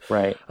concept of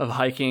Right.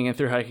 hiking and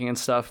through hiking and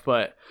stuff.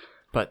 But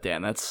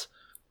damn, that's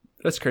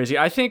crazy.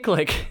 I think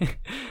like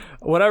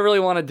what I really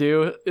want to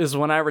do is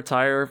when I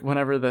retire,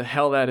 whenever the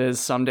hell that is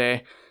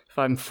someday, if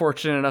I'm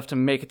fortunate enough to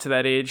make it to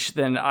that age,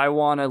 then I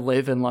want to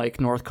live in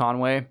like North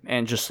Conway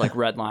and just like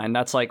redline.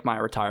 That's like my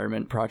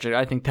retirement project.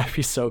 I think that'd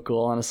be so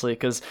cool, honestly,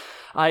 because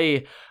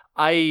I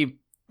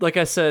like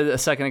I said a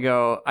second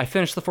ago, I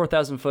finished the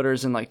 4,000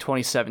 footers in like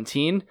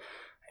 2017,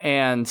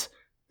 and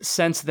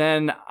since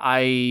then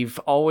I've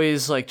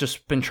always like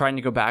just been trying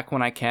to go back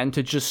when I can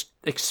to just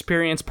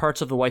experience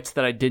parts of the whites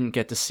that I didn't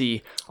get to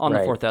see on the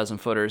Right. 4,000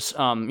 footers.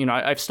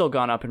 I've still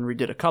gone up and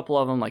redid a couple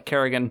of them, like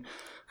Kerrigan,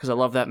 because I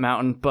love that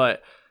mountain,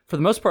 but for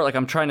the most part, like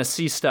I'm trying to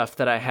see stuff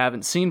that I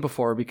haven't seen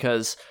before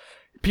because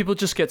people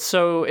just get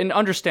so, and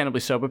understandably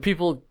so, but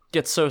people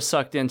get so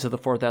sucked into the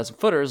 4,000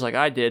 footers like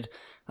I did.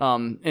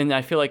 And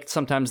I feel like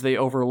sometimes they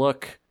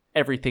overlook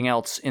everything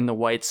else in the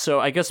whites. So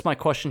I guess my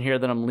question here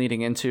that I'm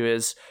leading into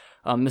is,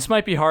 this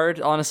might be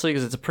hard, honestly,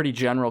 because it's a pretty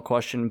general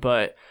question,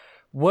 but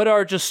what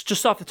are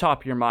just off the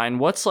top of your mind,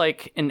 what's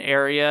like an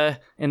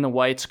area in the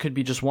whites, could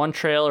be just one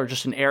trail or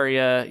just an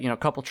area, a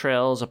couple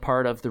trails, a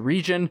part of the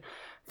region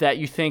that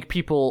you think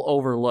people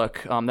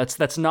overlook,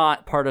 that's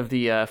not part of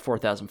the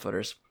 4,000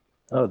 footers?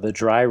 Oh, the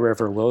Dry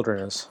River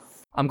Wilderness.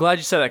 I'm glad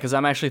you said that because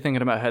I'm actually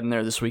thinking about heading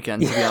there this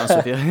weekend, to be honest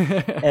with you.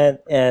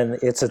 And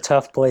it's a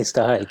tough place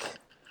to hike.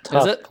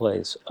 Tough it?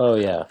 place. Oh,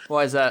 yeah.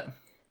 Why is that?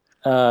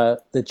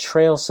 The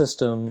trail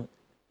system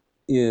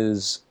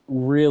is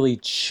really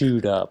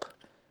chewed up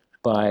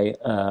by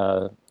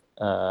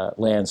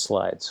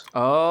landslides.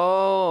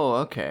 Oh,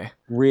 okay.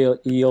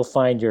 You'll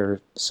find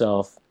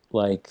yourself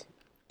like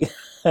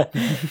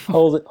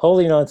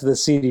holding onto the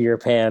seat of your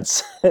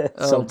pants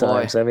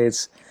sometimes. boy. I mean,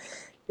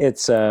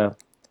 it's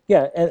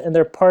yeah, and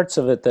there are parts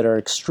of it that are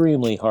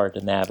extremely hard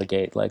to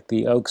navigate. Like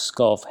the Oaks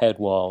Gulf head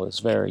wall is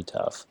very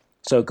tough.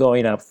 So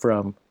going up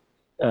from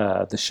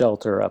the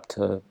shelter up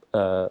to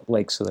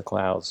Lakes of the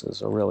Clouds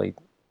is a really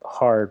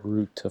hard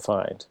route to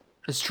find.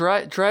 It's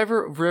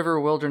Driver River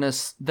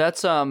Wilderness.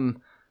 That's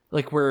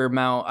like where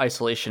Mount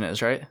Isolation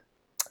is, right?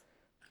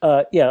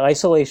 Yeah,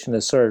 Isolation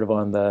is sort of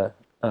on the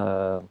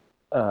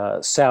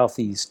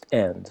southeast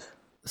end.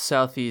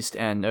 Southeast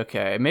end.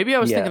 Okay, maybe I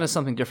was Yeah. thinking of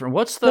something different.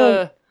 What's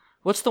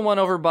the one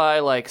over by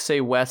like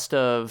say west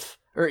of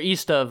or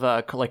east of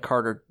like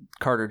Carter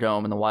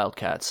Dome and the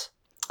Wildcats.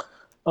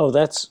 Oh,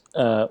 that's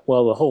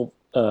well the whole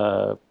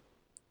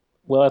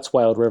well that's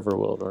Wild River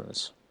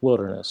Wilderness,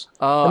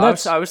 Oh, and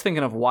I was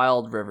thinking of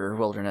Wild River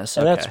Wilderness.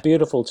 that's Okay.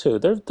 beautiful too.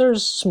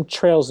 There's some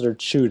trails that are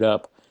chewed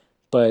up,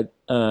 but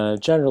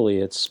generally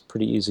it's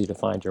pretty easy to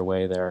find your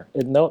way there.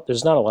 No,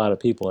 there's not a lot of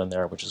people in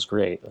there, which is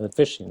great. The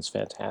fishing is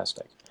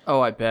fantastic.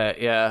 Oh, I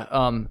bet. Yeah.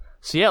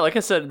 So yeah, like I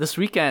said, this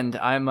weekend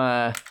I'm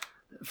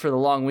for the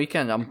long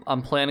weekend.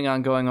 I'm planning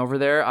on going over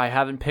there. I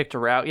haven't picked a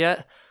route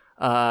yet.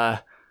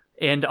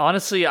 And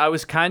honestly, I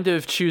was kind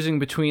of choosing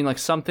between like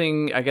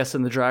something, I guess,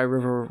 in the Dry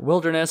River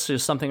Wilderness,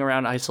 there's something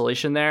around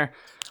Isolation there,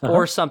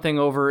 or something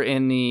over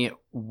in the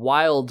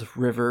Wild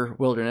River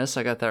Wilderness.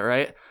 I got that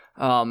right.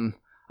 I'm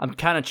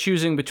kind of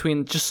choosing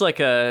between just like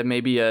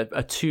maybe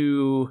a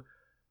two.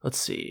 Let's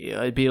see,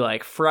 it'd be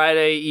like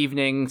Friday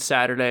evening,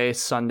 Saturday,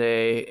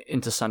 Sunday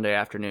into Sunday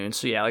afternoon.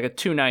 So yeah, like a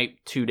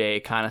 2-night,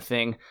 2-day kind of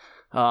thing.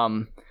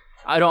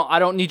 I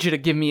don't need you to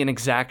give me an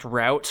exact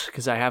route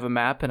because I have a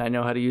map and I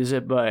know how to use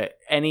it. But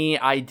any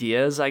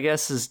ideas, I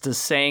guess, is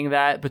just saying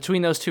that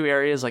between those two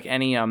areas, like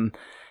any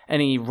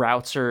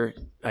routes, or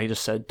I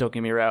just said don't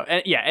give me a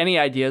route. Yeah, any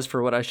ideas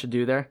for what I should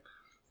do there?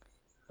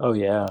 Oh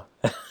yeah.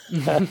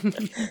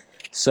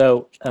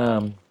 So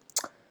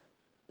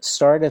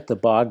start at the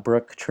Bog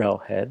Brook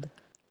Trailhead,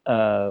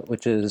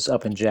 which is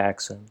up in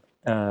Jackson,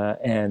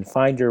 and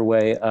find your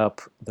way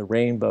up the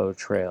Rainbow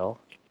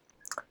Trail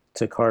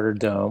to Carter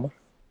Dome.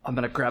 I'm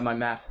gonna grab my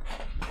map.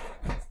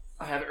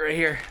 I have it right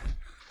here.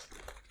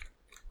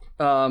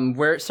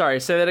 Where? Sorry,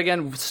 say that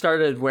again.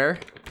 Started where?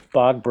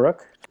 Bog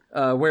Brook.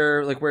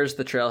 Where's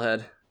the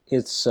trailhead?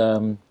 It's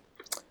do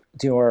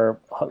you know where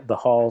the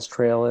Halls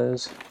Trail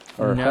is,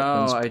 or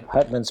No,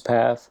 Hutman's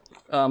Path?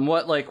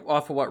 What, like,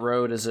 off of what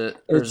road is it?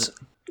 Or is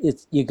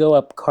It's you go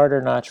up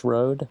Carter Notch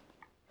Road.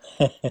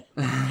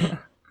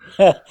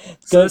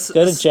 So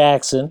Go to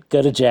Jackson.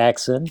 Go to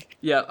Jackson.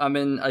 Yeah,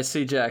 I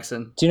see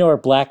Jackson. Do you know where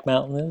Black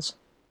Mountain is?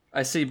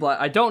 I see Black.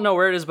 I don't know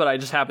where it is, but I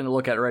just happened to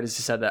look at it right as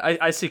you said that.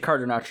 I see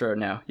Carter Notch Road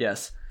now.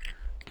 Yes.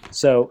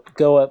 So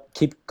go up,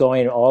 keep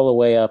going all the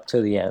way up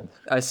to the end.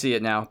 I see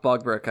it now.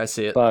 Bog Brook, I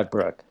see it. Bog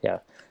Brook, yeah.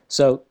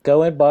 So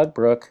go in Bog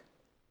Brook,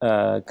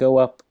 go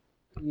up.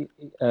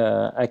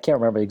 I can't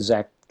remember the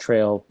exact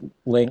trail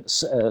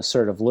links,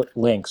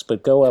 links,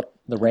 but go up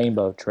the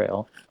Rainbow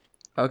Trail,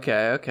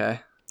 Okay.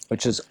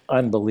 which is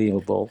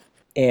unbelievable,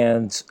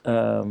 and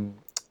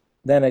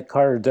then at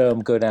Carter Dome,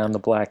 go down the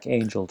Black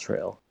Angel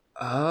Trail.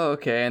 Oh,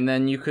 okay. And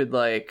then you could,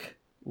 like,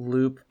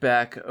 loop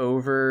back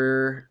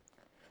over.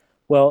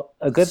 Well,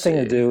 a good thing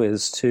to see. do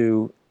is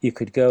you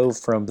could go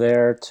from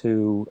there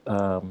to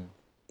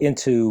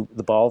into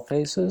the Bald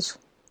Faces.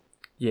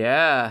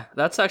 Yeah,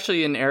 that's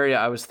actually an area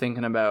I was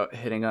thinking about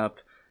hitting up.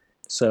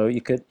 So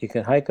you could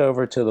hike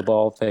over to the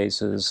Bald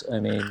Faces. I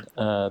mean,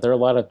 there are a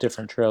lot of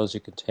different trails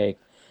you could take,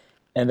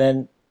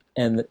 and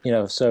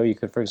so you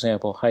could, for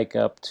example, hike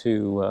up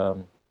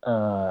to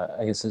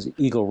I guess it's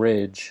Eagle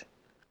Ridge,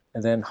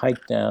 and then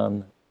hike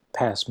down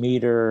past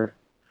Meter,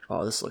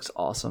 Oh, this looks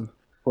awesome.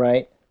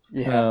 right?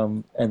 Yeah.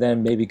 And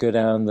then maybe go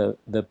down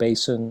the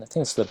Basin. I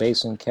think it's the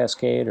Basin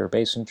Cascade or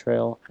Basin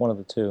Trail, one of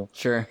the two.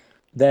 Sure.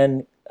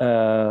 Then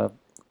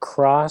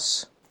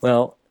cross.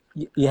 Well,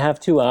 you have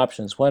two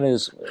options. One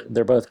is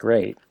they're both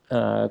great.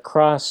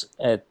 Cross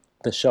at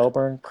the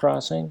Shelburne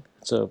Crossing.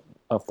 It's a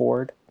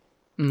ford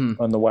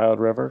on the Wild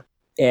River.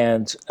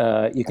 And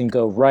you can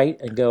go right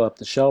and go up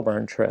the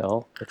Shelburne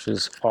Trail, which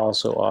is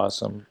also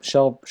awesome.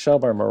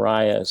 Shelburne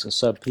Moriah is a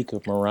sub-peak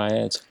of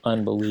Moriah. It's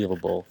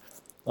unbelievable.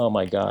 Oh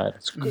my God,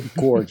 it's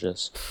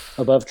gorgeous.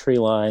 Above tree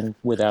line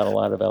without a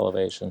lot of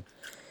elevation.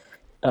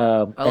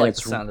 I like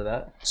it's the sound of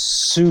that.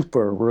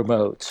 super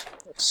remote.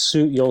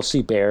 You'll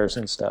see bears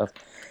and stuff.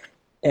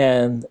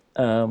 And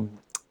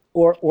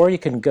or you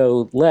can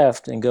go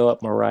left and go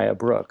up Moriah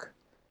Brook,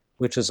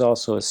 which is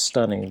also a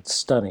stunning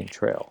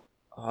trail.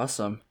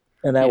 Awesome.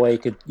 And that Yeah. way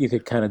you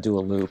could kind of do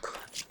a loop,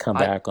 come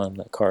back on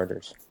the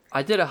Carters.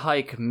 I did a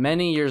hike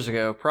many years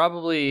ago,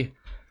 probably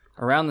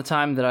around the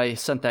time that I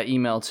sent that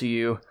email to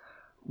you,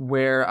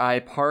 where I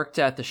parked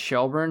at the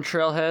Shelburne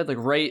Trailhead,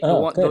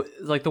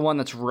 like the one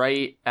that's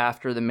right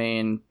after the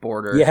main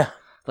border. Yeah.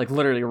 Like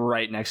literally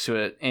right next to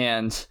it.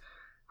 And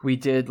we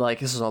did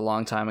this is a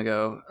long time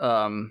ago.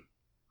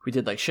 We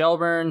did like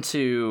Shelburne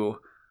to,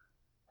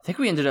 I think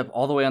we ended up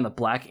all the way on the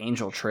Black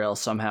Angel Trail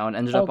somehow, and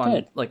ended up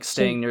on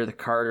staying near the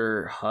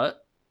Carter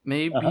Hut.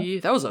 Maybe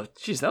that was a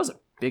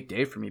big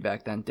day for me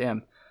back then.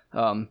 Damn.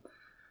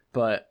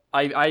 But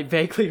I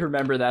vaguely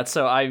remember that.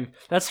 So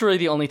that's really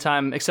the only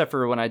time, except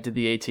for when I did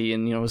the AT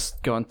and was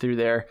going through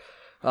there.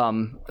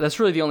 That's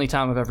really the only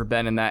time I've ever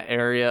been in that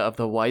area of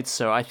the Whites.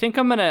 So I think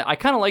I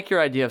kind of like your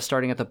idea of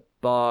starting at the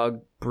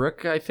Bog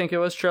Brook, I think it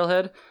was,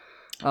 trailhead.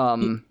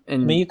 And I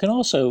mean, you can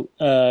also,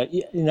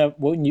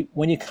 when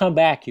you come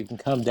back, you can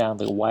come down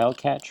the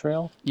Wildcat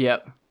Trail.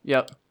 Yep.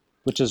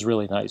 Which is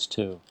really nice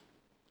too.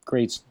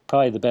 Great,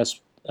 probably the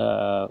best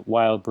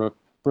Wild Brook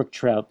brook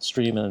trout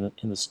stream in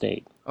the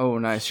state. Oh,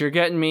 nice. You're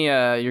getting me.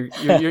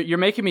 You're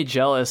making me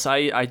jealous.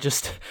 I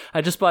just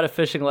bought a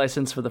fishing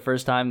license for the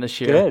first time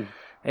this year. Good.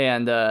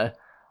 And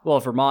well,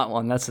 Vermont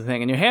one. That's the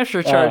thing. And New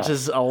Hampshire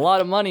charges a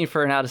lot of money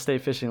for an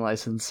out-of-state fishing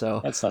license.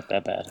 So that's not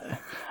that bad.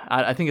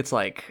 I think it's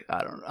like I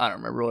don't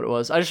remember what it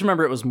was. I just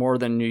remember it was more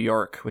than New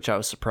York, which I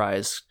was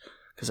surprised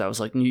because I was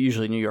like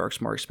usually New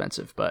York's more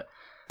expensive, but.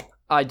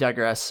 I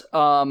digress.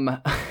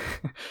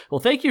 Well,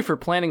 thank you for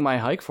planning my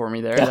hike for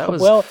me there. That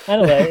was well, I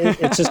don't know.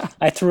 It's just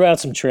I threw out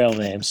some trail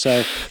names,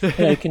 so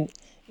you can.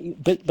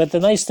 But the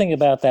nice thing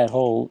about that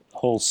whole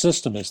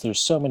system is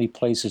there's so many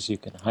places you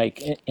can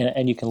hike,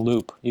 and you can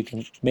loop. You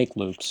can make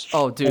loops.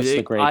 Oh, dude, that's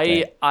the great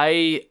thing.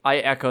 I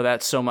echo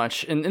that so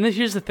much. And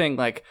here's the thing.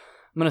 Like,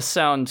 I'm gonna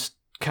sound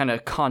kind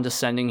of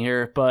condescending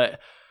here, but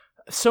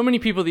so many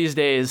people these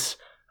days.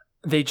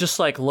 They just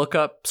like look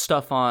up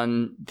stuff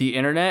on the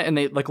internet and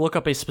they like look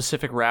up a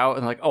specific route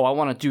and like, oh, I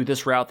want to do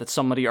this route that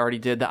somebody already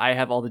did that I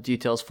have all the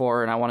details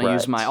for, and I want to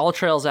use my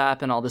AllTrails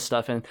app and all this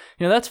stuff. And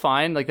that's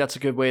fine. Like that's a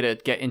good way to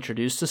get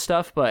introduced to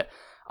stuff. But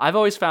I've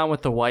always found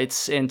with the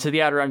whites and to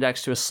the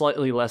Adirondacks to a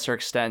slightly lesser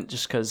extent,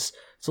 just because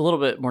it's a little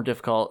bit more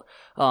difficult.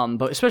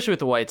 But especially with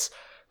the whites.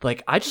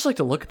 Like, I just like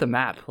to look at the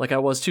map, like I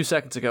was 2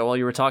 seconds ago while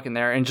you were talking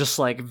there, and just,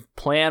 like,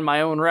 plan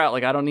my own route.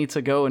 Like, I don't need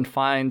to go and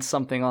find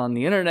something on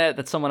the internet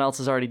that someone else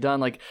has already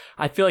done. Like,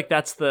 I feel like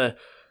that's the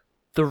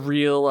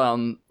real,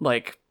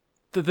 like,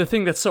 the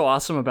thing that's so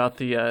awesome about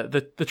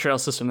the trail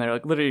system there.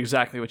 Like, literally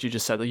exactly what you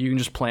just said. Like, you can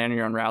just plan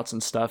your own routes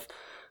and stuff.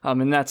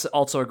 And that's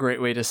also a great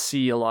way to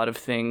see a lot of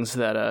things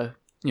that, a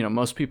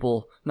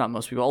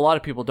lot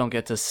of people don't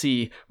get to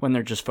see when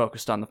they're just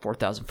focused on the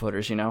 4,000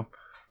 footers,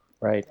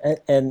 Right.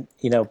 And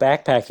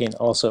backpacking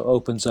also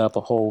opens up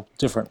a whole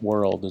different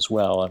world as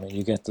well. I mean,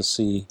 you get to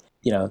see,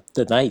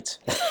 the night.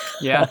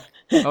 Yeah.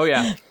 Oh,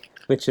 yeah.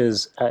 Which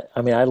is,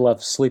 I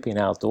love sleeping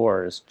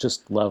outdoors,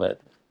 just love it.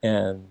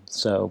 And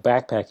so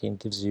backpacking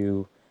gives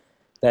you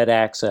that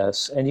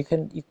access, and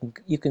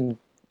you can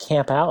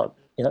camp out.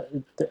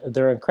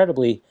 There are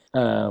incredibly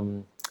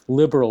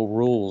liberal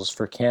rules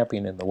for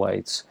camping in the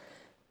Whites.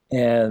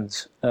 And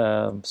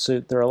so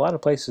there are a lot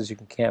of places you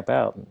can camp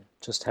out and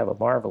just have a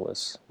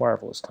marvelous,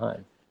 marvelous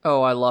time.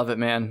 Oh, I love it,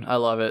 man. I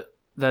love it.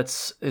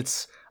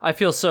 I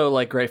feel so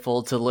like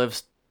grateful to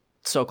live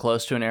so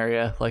close to an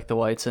area like the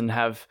Whites and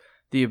have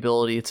the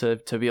ability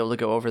to be able to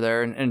go over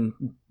there.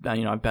 And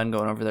I've been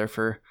going over there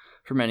for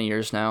many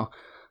years now.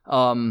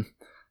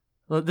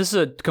 This is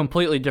a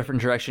completely different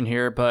direction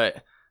here,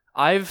 but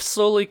I've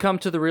slowly come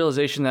to the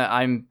realization that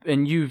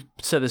and you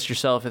said this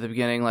yourself at the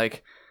beginning,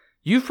 like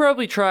you've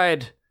probably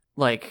tried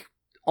like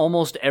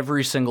almost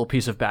every single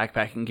piece of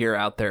backpacking gear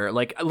out there.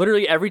 Like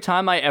literally every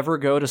time I ever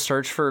go to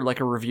search for like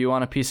a review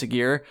on a piece of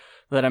gear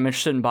that I'm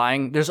interested in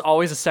buying, there's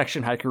always a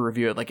section hiker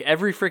review it. Like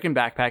every freaking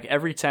backpack,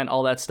 every tent,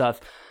 all that stuff.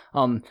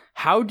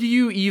 How do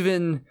you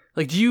even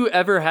like? Do you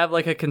ever have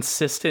like a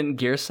consistent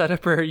gear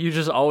setup, or are you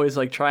just always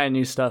like trying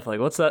new stuff? Like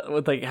what's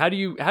that? Like how do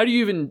you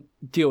even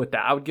deal with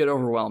that? I would get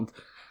overwhelmed.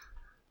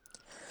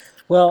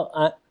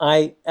 Well,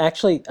 I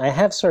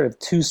have sort of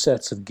two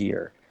sets of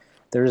gear.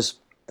 There's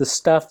the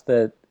stuff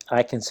that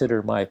I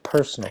consider my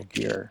personal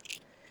gear.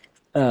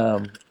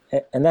 And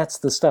that's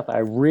the stuff I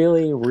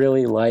really,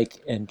 really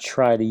like and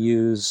try to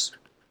use,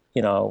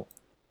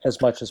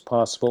 as much as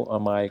possible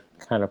on my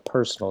kind of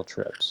personal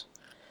trips.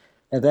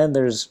 And then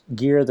there's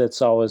gear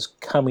that's always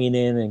coming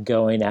in and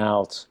going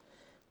out,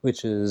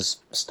 which is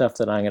stuff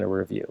that I'm going to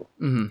review.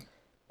 Mm-hmm.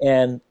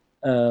 And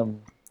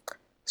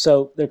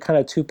so they're kind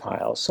of two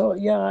piles. So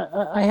yeah,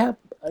 I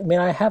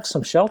have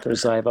some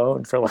shelters that I've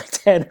owned for like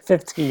 10 or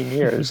 15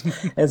 years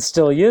and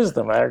still use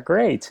them. They're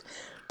great.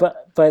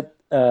 But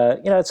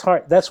it's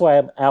hard. That's why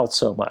I'm out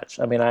so much.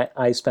 I mean,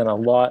 I spend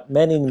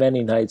many,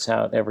 many nights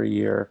out every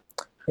year,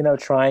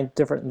 trying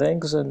different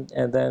things and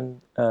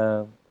then,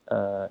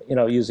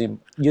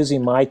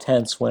 using my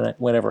tents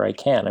whenever I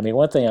can. I mean,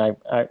 one thing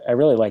I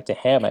really like to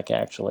hammock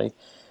actually.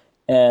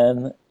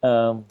 And,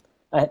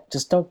 I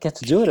just don't get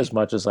to do it as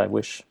much as I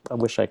wish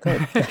I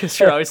could. Because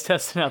you're always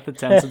testing out the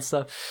tents and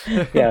stuff.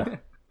 Yeah.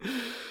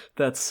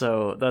 That's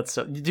so,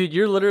 dude,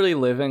 you're literally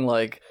living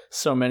like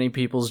so many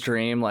people's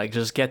dream, like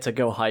just get to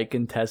go hike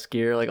and test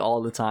gear like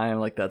all the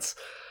time. Like that's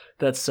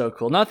so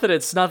cool. Not that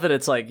it's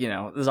like,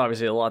 there's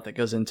obviously a lot that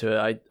goes into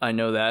it. I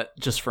know that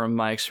just from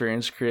my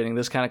experience creating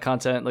this kind of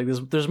content, like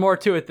there's more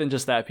to it than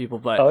just that, people,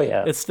 but oh,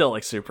 yeah. It's still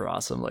like super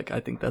awesome. Like,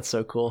 I think that's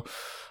so cool.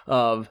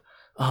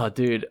 Oh,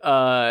 dude.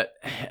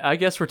 I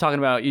guess we're talking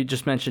about, you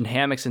just mentioned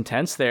hammocks and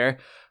tents there.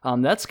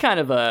 That's kind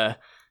of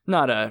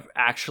not a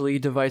actually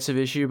divisive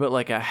issue, but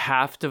like a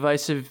half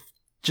divisive,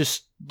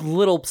 just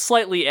little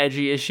slightly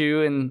edgy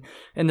issue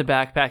in the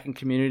backpacking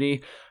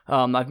community.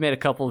 I've made a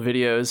couple of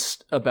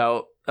videos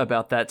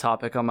about that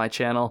topic on my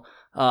channel.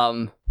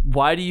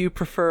 Why do you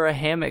prefer a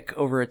hammock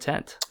over a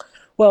tent?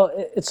 Well,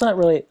 it's not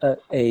really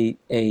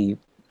a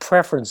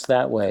preference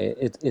that way.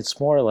 It's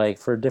more like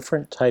for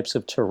different types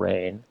of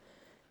terrain,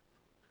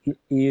 you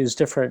use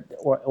different,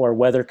 or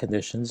weather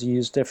conditions, you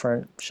use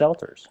different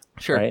shelters.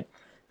 Sure. Right?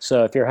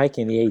 So if you're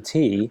hiking the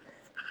AT,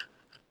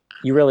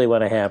 you really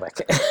want a hammock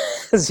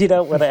because you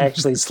don't want to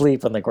actually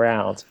sleep on the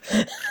ground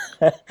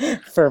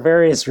for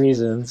various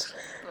reasons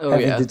Oh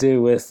having yeah. to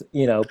do with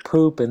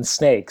poop and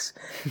snakes.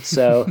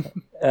 So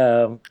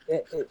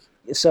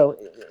so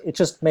it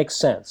just makes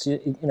sense.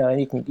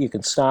 And you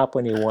can stop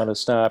when you want to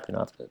stop. You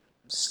don't have to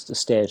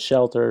stay at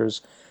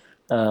shelters,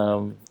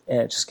 and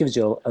it just gives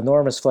you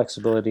enormous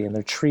flexibility. And there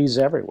are trees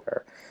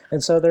everywhere,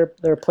 and so there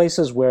are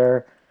places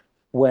where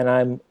when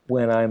I'm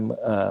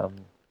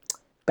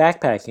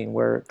backpacking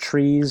where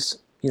trees,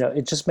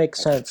 it just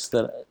makes sense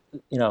that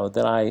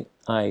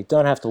I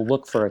don't have to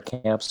look for a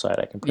campsite.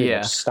 I can pretty much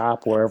Yeah.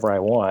 stop wherever I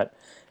want,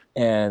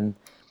 and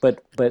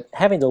but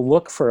having to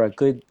look for a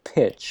good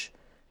pitch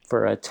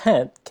for a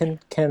tent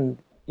can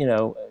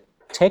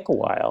take a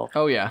while,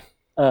 Oh yeah.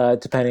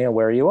 depending on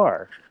where you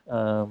are.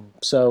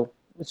 So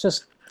it's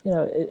just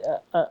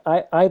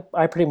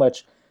I pretty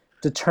much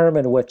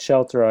determine what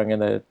shelter I'm going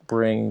to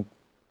bring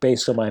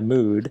based on my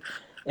mood,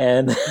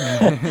 and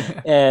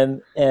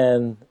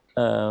and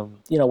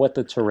what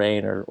the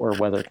terrain or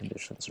weather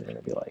conditions are going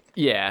to be like.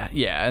 Yeah,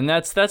 yeah, and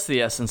that's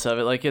the essence of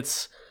it. Like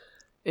it's,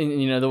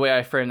 and, the way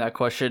I frame that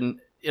question,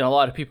 a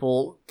lot of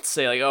people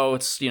say like, oh,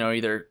 it's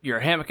either you're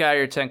a hammock guy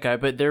or a tent guy,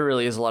 but there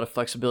really is a lot of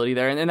flexibility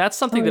there, and that's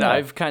something Oh that yeah.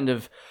 I've kind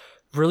of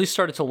really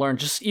started to learn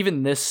just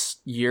even this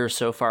year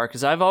so far,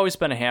 because I've always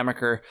been a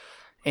hammocker,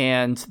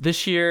 and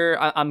this year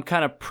I'm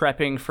kind of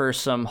prepping for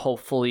some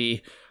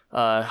hopefully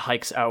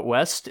hikes out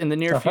west in the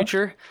near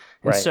future.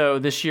 And Right. so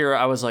this year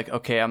I was like,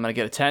 okay, I'm going to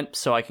get a tent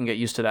so I can get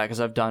used to that,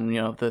 because I've done,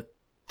 the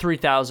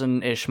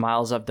 3,000-ish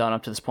miles I've done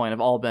up to this point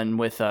have all been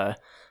with a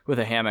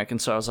hammock. And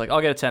so I was like,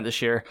 I'll get a tent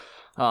this year,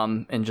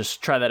 and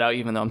just try that out,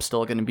 even though I'm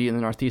still going to be in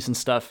the Northeast and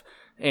stuff.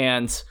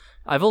 And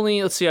I've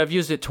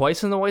used it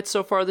twice in the Whites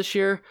so far this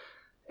year.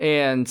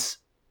 And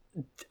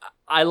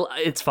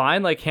it's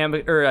fine. Like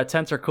hammock or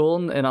tents are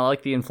cool, and I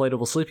like the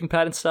inflatable sleeping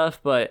pad and stuff.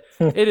 But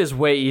it is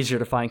way easier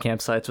to find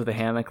campsites with a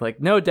hammock.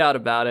 Like no doubt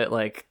about it.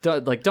 Like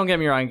don't get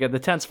me wrong. The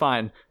tent's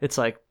fine. It's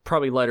like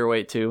probably lighter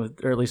weight too,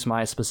 or at least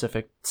my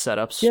specific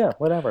setups. Yeah,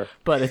 whatever.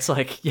 But it's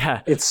like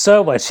It's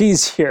so much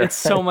easier. it's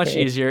so much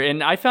easier.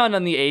 And I found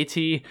on the AT,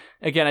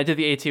 again, I did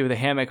the AT with a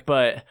hammock,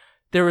 but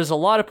there was a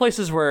lot of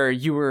places where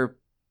you were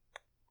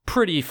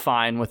pretty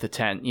fine with a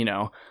tent,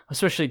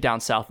 especially down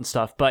south and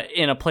stuff. But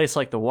in a place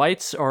like the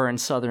Whites or in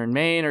southern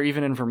Maine or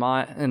even in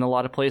Vermont, in a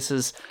lot of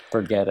places,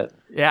 Forget it.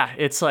 yeah,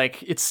 it's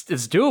like it's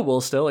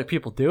doable still. Like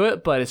people do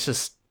it, but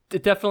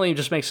it definitely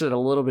just makes it a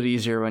little bit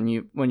easier when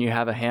you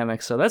have a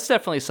hammock. So that's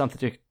definitely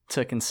something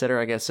to consider,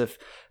 I guess, if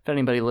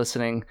anybody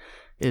listening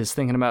is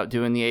thinking about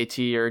doing the AT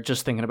or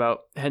just thinking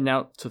about heading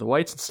out to the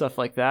Whites and stuff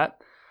like that.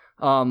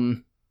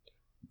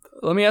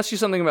 Let me ask you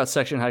something about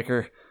Section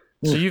Hiker.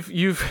 So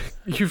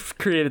you've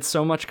created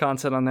so much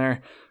content on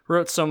there,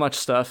 wrote so much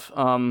stuff.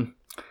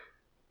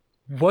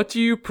 What do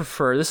you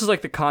prefer? This is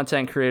like the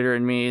content creator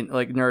in me,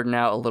 like nerding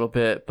out a little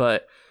bit,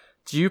 but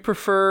do you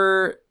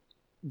prefer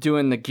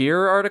doing the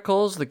gear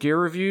articles, the gear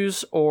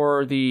reviews,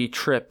 or the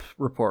trip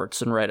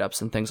reports and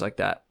write-ups and things like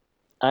that?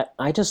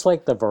 I just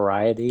like the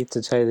variety,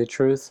 to tell you the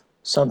truth.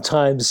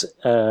 Sometimes,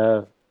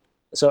 so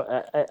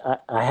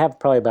I have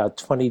probably about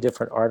 20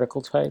 different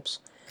article types,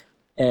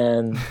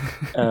 and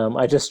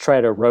I just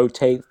try to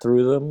rotate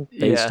through them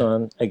based Yeah.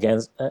 on,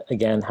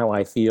 again, how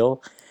I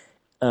feel.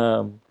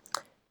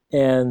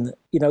 And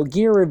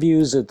gear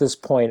reviews at this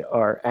point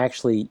are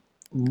actually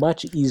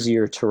much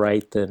easier to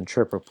write than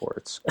trip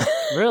reports.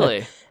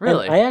 Really?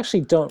 Really? And I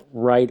actually don't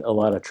write a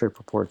lot of trip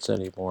reports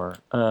anymore.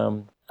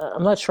 I'm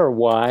not sure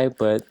why,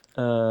 but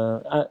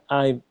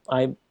I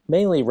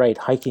mainly write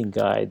hiking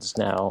guides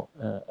now,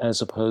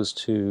 as opposed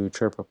to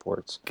trip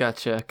reports.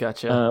 Gotcha.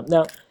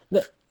 Now,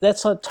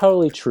 that's not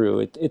totally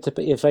true.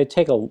 If I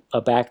take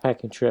a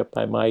backpacking trip,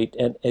 I might,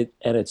 and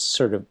it's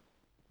sort of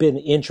been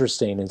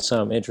interesting in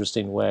some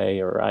interesting way,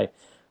 or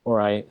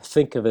I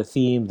think of a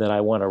theme that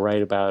I want to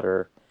write about,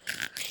 or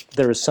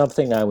there was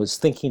something I was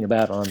thinking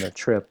about on the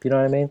trip. You know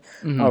what I mean?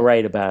 Mm-hmm. I'll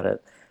write about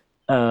it.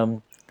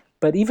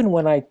 But even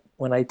when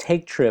I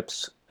take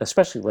trips,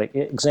 especially like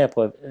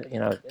example of,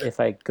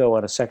 if I go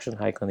on a section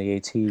hike on the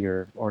AT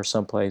or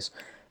someplace,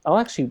 I'll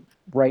actually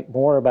write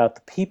more about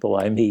the people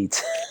I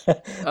meet than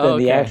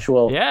Okay. the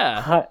actual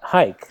Yeah.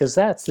 hike, because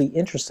that's the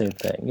interesting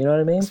thing. You know what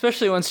I mean?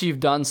 Especially once you've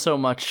done so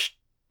much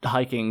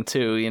hiking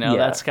too, Yeah.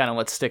 that's kind of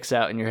what sticks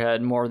out in your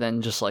head more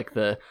than just like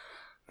the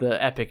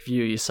epic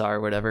view you saw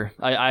or whatever.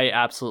 I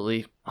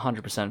absolutely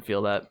 100%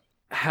 feel that.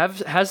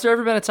 Has there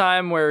ever been a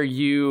time where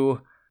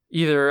you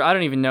either, I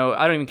don't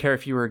even care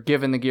if you were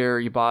given the gear or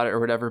you bought it or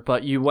whatever,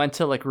 but you went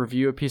to like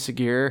review a piece of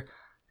gear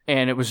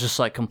and it was just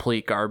like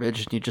complete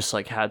garbage and you just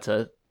like had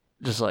to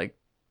just like,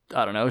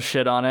 I don't know,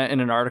 shit on it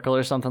in an article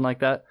or something like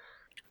that?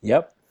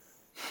 Yep.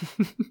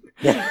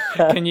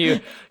 Can you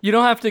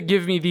don't have to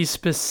give me the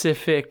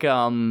specific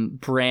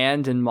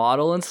brand and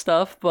model and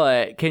stuff,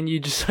 but can you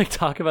just like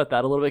talk about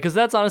that a little bit? Because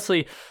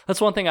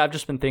that's one thing I've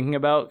just been thinking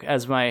about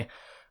as my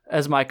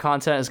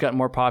content has gotten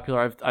more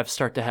popular.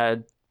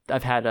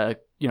 I've had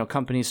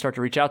companies start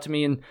to reach out to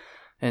me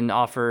and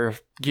offer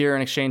gear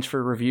in exchange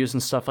for reviews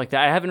and stuff like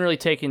that. I haven't really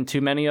taken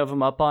too many of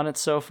them up on it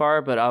so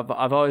far, but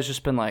I've always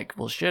just been like,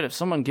 well, shit, if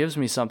someone gives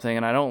me something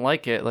and I don't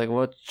like it, like,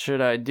 what should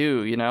I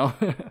do, you know?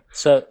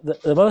 So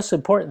the most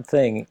important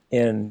thing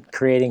in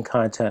creating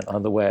content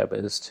on the web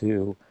is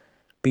to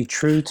be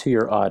true to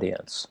your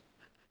audience.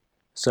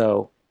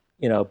 So,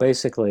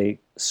 basically,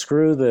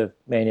 screw the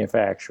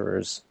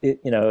manufacturers.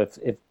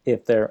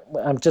 If they're,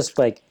 I'm just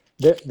like,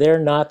 they're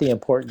not the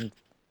important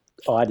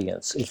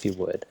audience, if you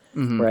would,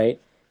 right?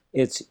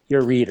 It's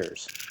your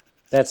readers.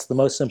 That's the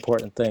most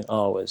important thing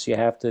always. You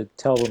have to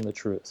tell them the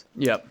truth.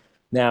 Yep.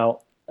 Now,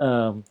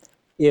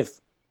 if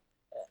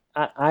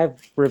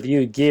I've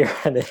reviewed gear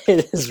and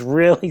it has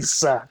really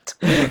sucked,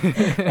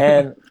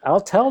 and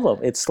I'll tell them,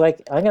 it's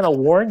like, I'm going to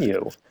warn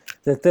you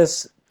that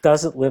this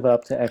doesn't live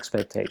up to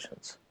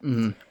expectations.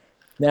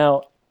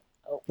 Now,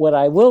 what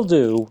I will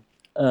do,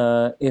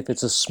 if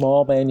it's a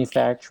small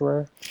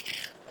manufacturer,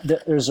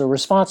 there's a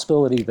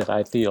responsibility that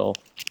I feel,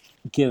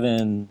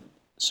 given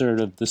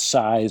sort of the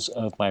size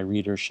of my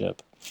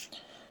readership.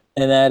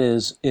 And that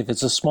is, if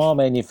it's a small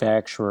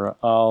manufacturer,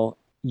 I'll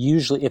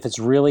usually, if it's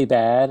really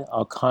bad,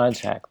 I'll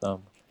contact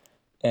them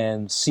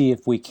and see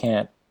if we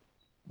can't,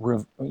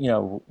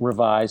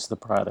 revise the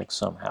product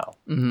somehow.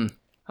 Oh,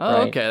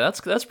 right? Okay.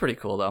 That's pretty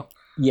cool, though.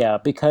 Yeah,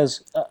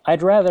 because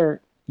I'd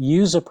rather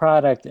use a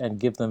product and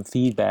give them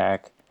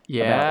feedback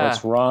about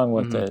what's wrong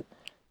with it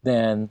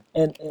than,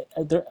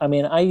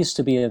 I used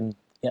to be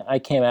I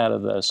came out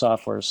of the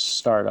software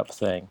startup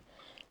thing.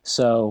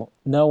 So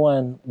no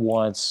one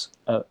wants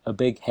a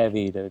big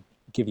heavy to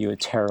give you a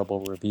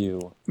terrible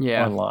review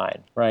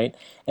online, right?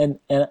 And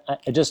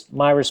just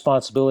my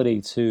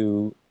responsibility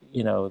to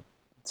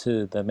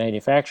the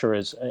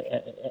manufacturers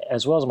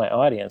as well as my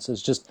audience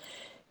is just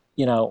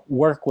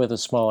work with a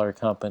smaller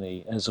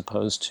company as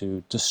opposed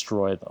to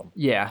destroy them.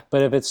 Yeah.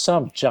 But if it's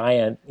some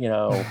giant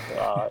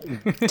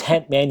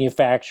tent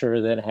manufacturer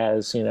that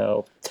has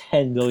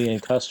 10 million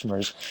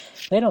customers,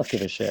 they don't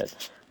give a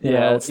shit.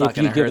 It's not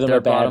if you give them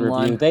a bad review,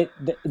 line.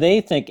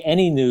 they think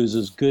any news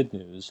is good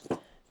news.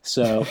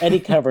 So any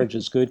coverage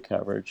is good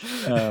coverage.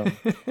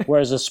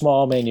 Whereas a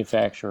small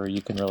manufacturer,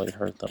 you can really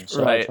hurt them.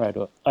 So right.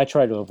 I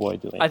try to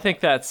avoid doing that. I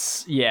think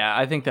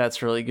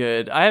that's really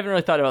good. I haven't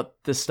really thought about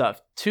this stuff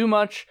too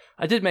much.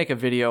 I did make a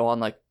video on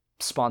like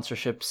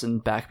sponsorships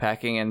and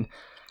backpacking, and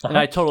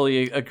I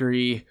totally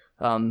agree.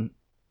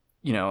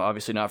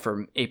 Obviously not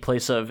from a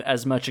place of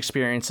as much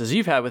experience as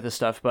you've had with this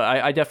stuff, but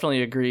I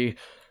definitely agree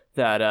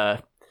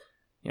that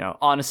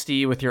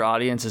honesty with your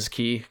audience is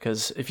key,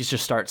 because if you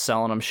just start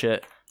selling them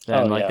shit,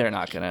 then they're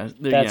not gonna.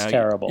 That's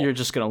terrible. You're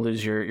just gonna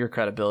lose your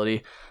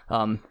credibility.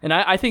 And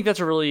I think that's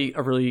a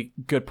really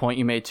good point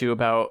you made too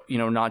about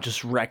not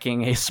just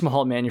wrecking a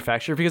small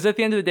manufacturer, because at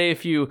the end of the day,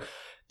 if you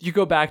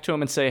go back to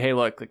them and say, hey,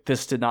 look, like,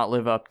 this did not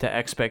live up to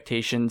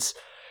expectations,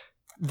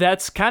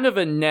 that's kind of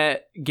a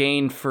net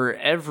gain for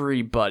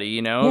everybody.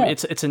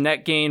 It's a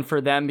net gain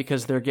for them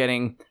because they're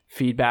getting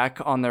feedback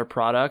on their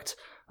product.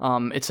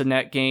 It's a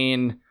net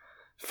gain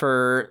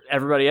for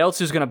everybody else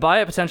who's going to buy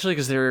it potentially,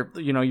 because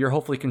you're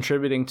hopefully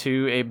contributing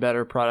to a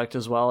better product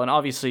as well. And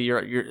obviously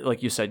you're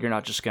like you said, you're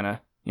not just going to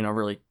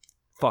really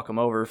fuck them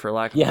over, for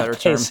lack of a better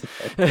term.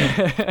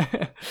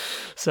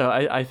 So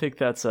I think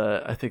that's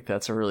a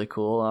really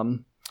cool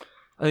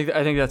I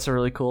think that's a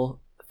really cool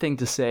thing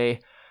to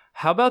say.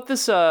 How about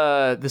this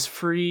this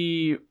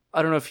free,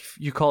 I don't know if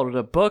you called it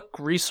a book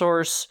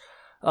resource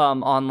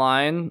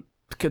online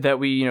that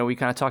we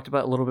kind of talked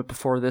about a little bit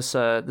before this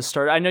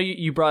started. I know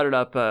you brought it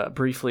up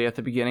briefly at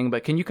the beginning,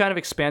 but can you kind of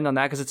expand on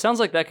that? Because it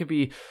sounds like that could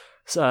be,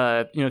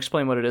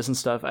 explain what it is and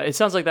stuff. It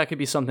sounds like that could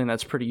be something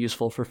that's pretty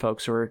useful for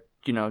folks who are,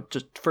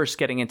 just first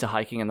getting into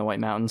hiking in the White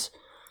Mountains.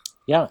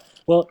 Yeah.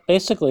 Well,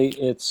 basically,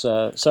 it's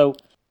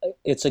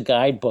it's a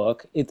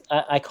guidebook.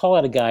 I call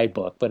it a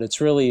guidebook, but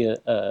it's really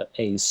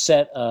a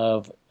set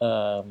of,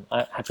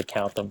 I have to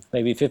count them,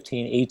 maybe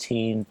 15,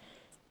 18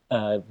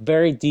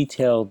 very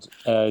detailed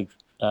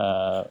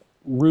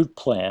route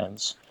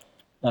plans,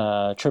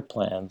 trip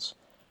plans.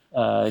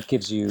 It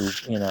gives you,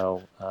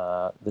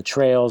 the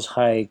trails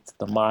hiked,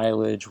 the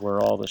mileage, where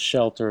all the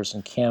shelters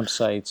and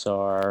campsites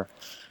are,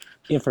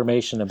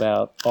 information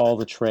about all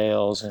the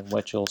trails and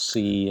what you'll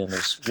see, and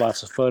there's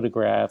lots of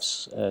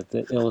photographs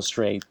that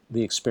illustrate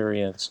the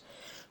experience.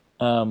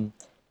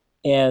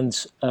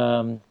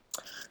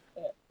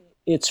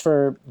 It's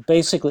for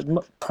basically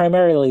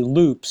primarily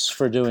loops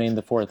for doing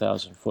the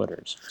 4,000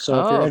 footers. So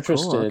if you're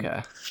interested, cool,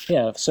 okay.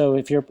 Yeah. So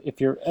if you're,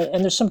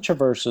 and there's some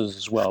traverses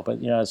as well, but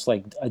it's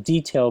like a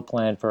detailed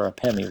plan for a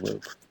Pemi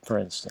loop, for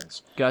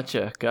instance.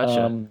 Gotcha.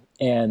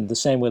 And the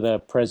same with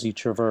a Prezi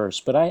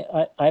Traverse. But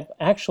I've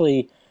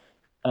actually,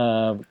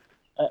 I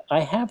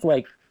have,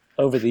 like,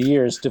 over the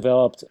years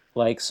developed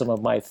like some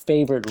of my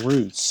favorite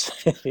routes,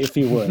 if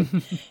you would,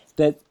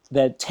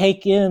 that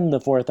take in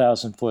the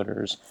 4,000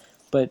 footers.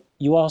 But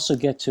you also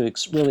get to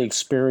really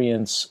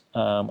experience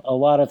a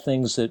lot of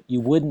things that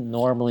you wouldn't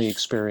normally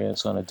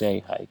experience on a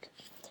day hike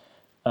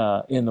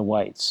in the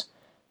Whites.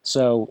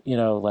 So,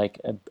 like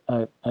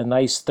a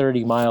nice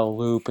 30-mile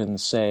loop in,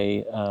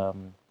 say,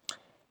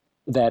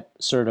 that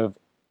sort of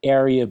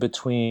area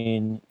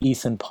between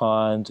Ethan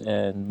Pond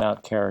and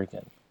Mount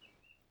Kerrigan,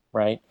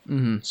 right?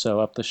 Hmm. So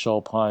up the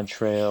Shoal Pond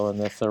Trail and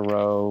the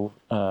Thoreau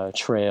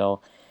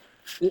Trail.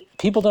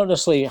 People don't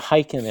necessarily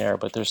hike in there,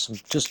 but there's some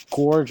just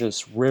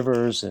gorgeous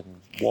rivers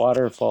and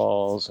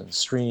waterfalls and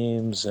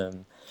streams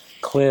and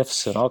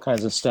cliffs and all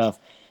kinds of stuff.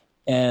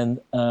 And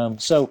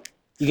so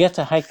you get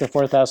to hike the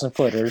 4,000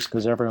 footers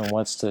because everyone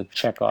wants to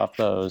check off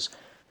those,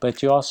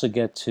 but you also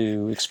get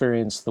to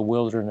experience the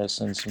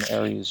wilderness in some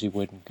areas you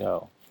wouldn't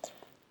go.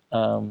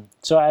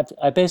 So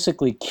I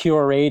basically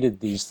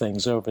curated these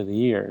things over the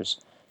years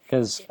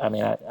because I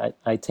mean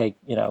I take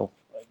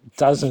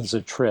dozens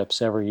of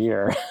trips every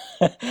year,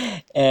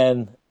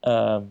 and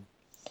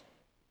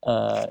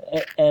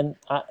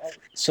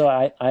so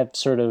I've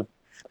sort of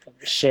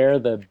share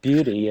the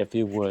beauty, if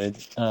you would,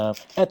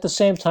 at the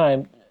same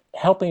time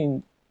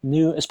helping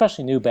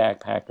especially new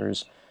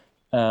backpackers,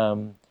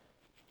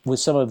 with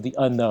some of the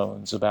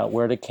unknowns about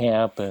where to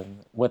camp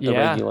and what the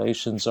Yeah.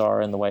 regulations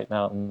are in the White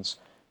Mountains,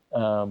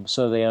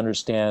 so they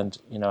understand,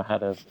 how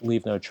to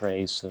leave no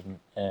trace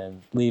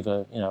and leave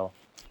a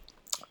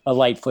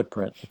light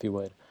footprint, if you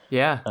would,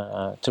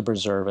 Yeah. to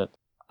preserve it.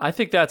 I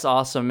think that's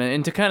awesome.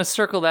 And to kind of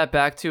circle that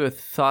back to a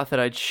thought that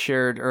I'd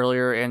shared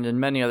earlier and in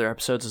many other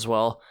episodes as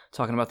well,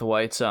 talking about the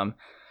whites, I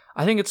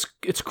think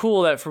it's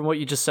cool that from what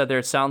you just said there,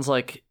 it sounds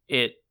like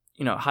it,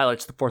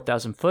 highlights the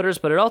 4,000 footers,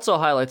 but it also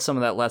highlights some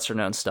of that lesser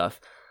known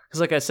stuff.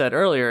 Because like I said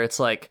earlier, it's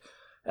like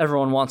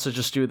everyone wants to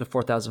just do the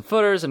 4,000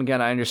 footers. And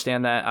again, I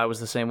understand that. I was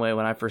the same way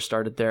when I first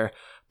started there,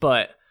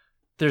 but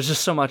there's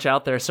just so much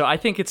out there. So I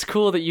think it's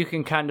cool that you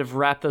can kind of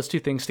wrap those two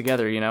things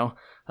together,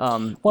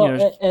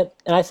 Well, and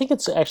I think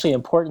it's actually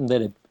important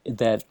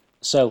that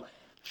so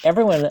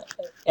everyone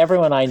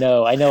I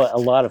know a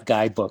lot of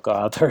guidebook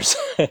authors,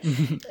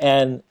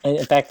 and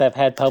in fact I've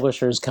had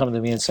publishers come to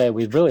me and say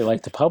we'd really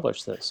like to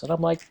publish this, and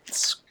I'm like,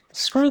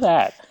 screw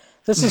that,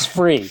 this is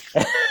free,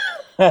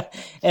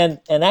 and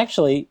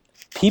actually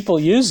people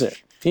use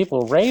it,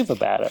 people rave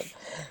about it.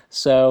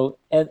 So,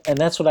 and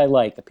that's what I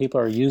like. The people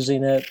are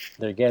using it.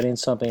 They're getting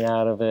something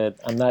out of it.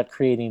 I'm not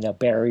creating a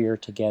barrier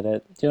to get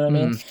it. Do you know what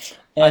I mean?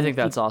 And I think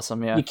that's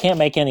awesome, yeah. You can't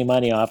make any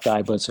money off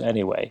guidebooks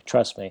anyway,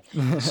 trust me.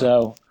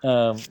 So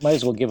might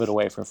as well give it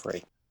away for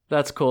free.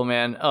 That's cool,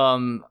 man.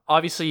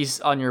 Obviously it's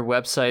on your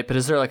website, but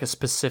is there like a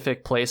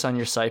specific place on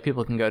your site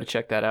people can go to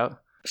check that out?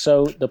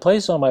 So the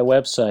place on my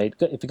website,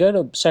 if you go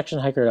to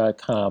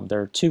sectionhiker.com, there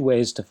are two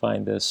ways to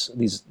find this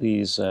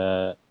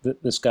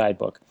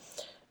guidebook.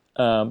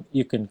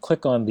 You can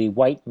click on the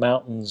White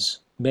Mountains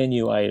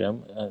menu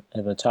item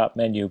in the top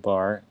menu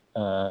bar,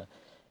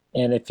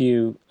 and if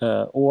you,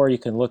 or you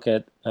can look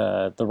at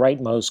the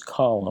rightmost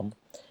column,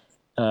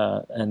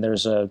 and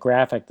there's a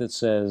graphic that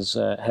says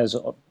has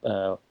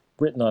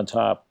written on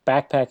top,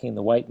 "Backpacking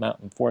the White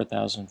Mountain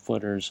 4,000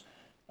 Footers,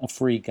 a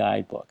free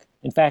guidebook."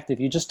 In fact, if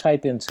you just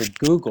type into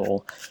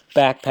Google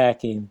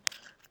 "backpacking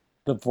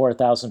the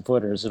 4,000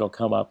 footers," it'll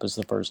come up as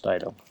the first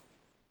item.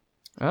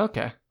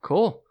 Okay,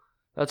 cool.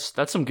 That's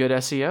some good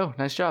SEO.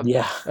 Nice job.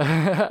 Yeah.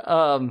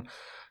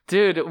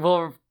 Dude,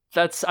 well,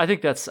 I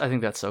think that's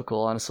so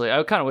cool, honestly.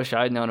 I kind of wish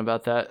I had known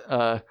about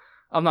that.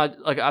 I'm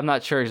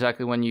not sure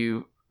exactly when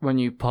you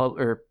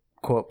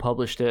quote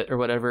published it or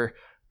whatever,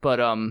 but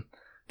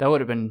that would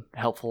have been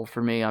helpful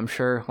for me, I'm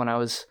sure, when I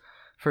was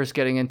first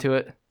getting into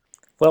it.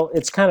 Well,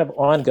 it's kind of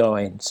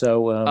ongoing.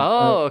 So.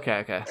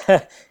 Okay.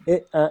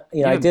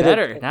 I did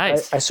better. it.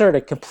 Nice. I sort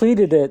of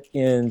completed it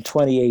in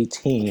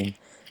 2018,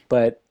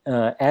 but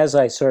as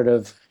I sort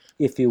of,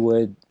 if you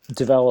would,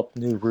 develop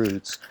new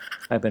routes,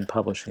 I've been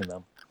publishing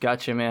them.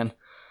 Gotcha, man.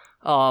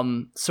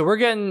 So we're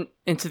getting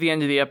into the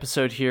end of the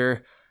episode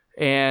here,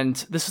 and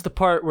this is the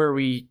part where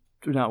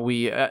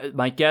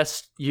my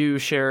guest, you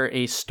share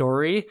a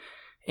story,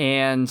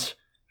 and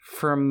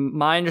from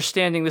my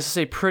understanding, this is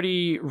a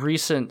pretty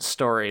recent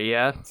story,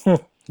 yeah?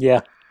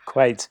 Yeah,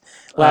 quite.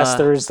 Last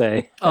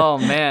Thursday. Oh,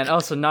 man. Oh,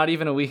 so not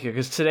even a week ago,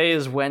 because today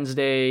is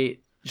Wednesday,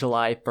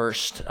 July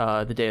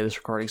 1st, the day of this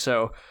recording.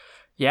 So,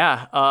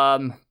 yeah,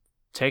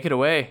 take it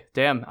away.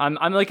 Damn,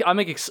 I'm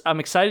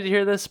excited to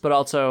hear this, but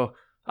also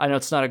I know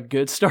it's not a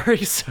good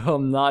story, so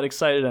I'm not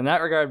excited in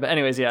that regard. But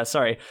anyways, yeah,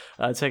 sorry.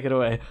 Take it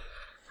away.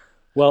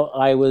 Well,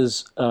 I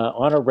was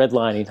on a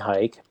redlining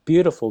hike,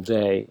 beautiful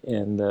day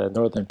in the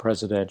Northern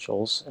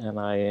Presidentials, and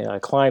I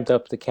climbed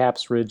up the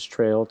Caps Ridge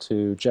Trail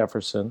to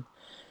Jefferson,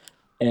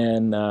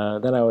 and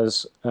then I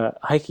was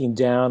hiking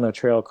down a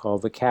trail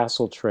called the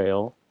Castle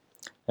Trail,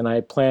 and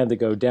I planned to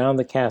go down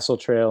the Castle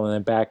Trail and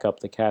then back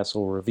up the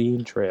Castle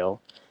Ravine Trail.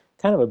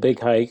 Kind of a big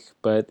hike,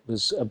 but it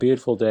was a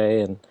beautiful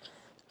day, and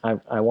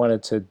I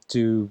wanted to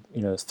do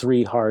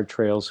 3 hard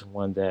trails in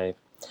one day.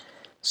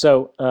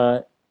 So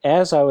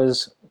as I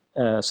was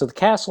so the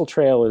Castle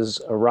Trail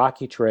is a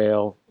rocky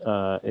trail.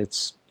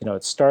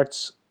 It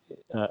starts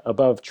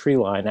above tree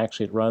line.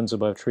 Actually, it runs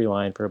above tree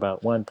line for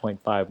about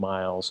 1.5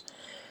 miles.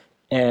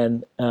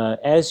 And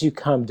as you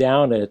come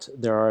down it,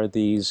 there are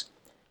these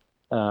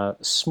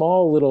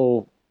small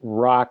little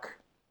rock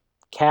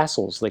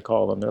castles, they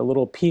call them. They're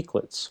little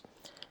peaklets.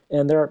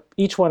 And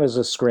each one is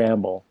a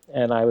scramble.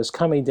 and I was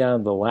coming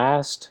down the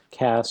last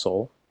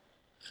castle,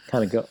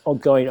 kind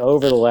of going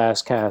over the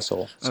last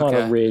castle. It's on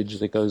a ridge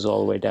that goes all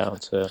the way down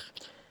to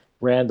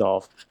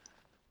Randolph,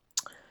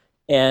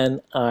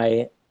 and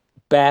I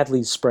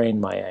badly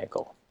sprained my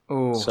ankle.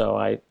 Ooh. So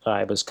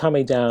I was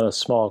coming down a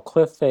small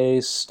cliff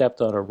face,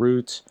 stepped on a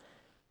root,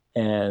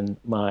 and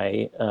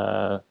my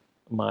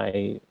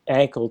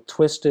ankle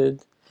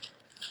twisted,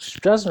 which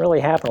doesn't really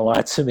happen a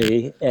lot to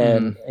me,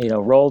 and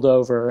rolled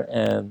over,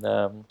 and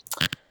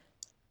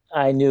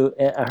I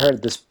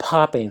heard this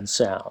popping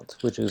sound,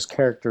 which is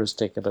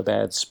characteristic of a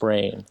bad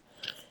sprain,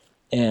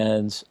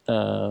 and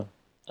I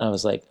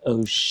was like,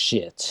 "Oh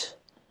shit."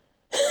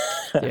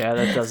 Yeah,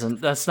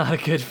 that's not a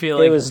good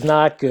feeling. It was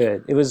not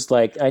good. It was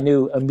like I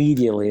knew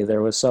immediately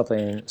there was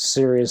something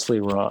seriously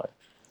wrong.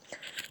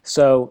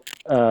 So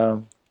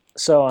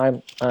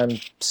I'm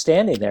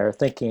standing there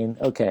thinking,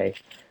 okay,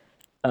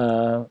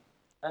 I'm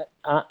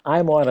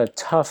on a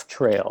tough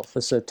trail.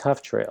 This is a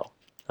tough trail.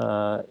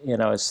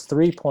 It's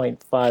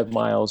 3.5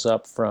 miles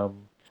up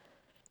from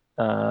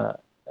a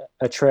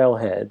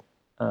trailhead,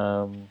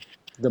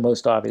 the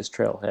most obvious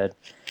trailhead.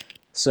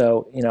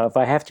 So, if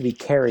I have to be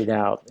carried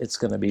out, it's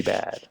going to be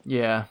bad.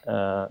 Yeah.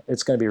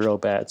 It's going to be real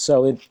bad.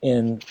 So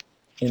in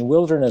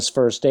wilderness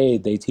first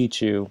aid, they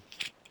teach you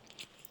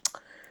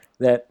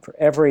that for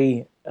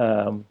every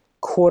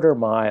quarter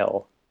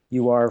mile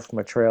you are from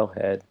a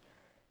trailhead,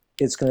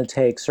 it's going to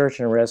take search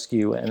and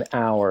rescue an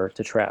hour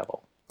to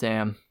travel.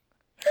 Damn.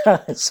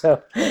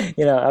 So,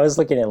 I was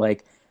looking at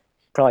like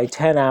probably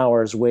 10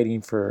 hours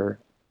waiting for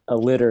a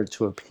litter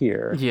to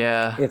appear.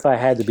 Yeah. If I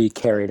had to be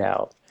carried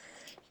out.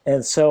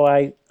 And so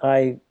I've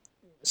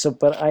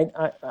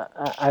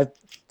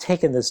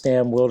taken this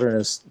damn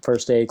wilderness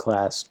first aid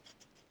class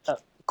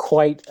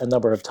quite a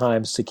number of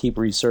times to keep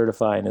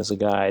recertifying as a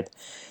guide.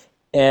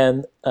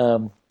 And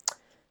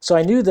so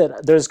I knew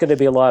that there's going to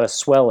be a lot of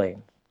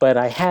swelling, but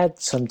I had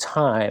some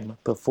time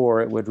before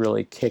it would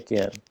really kick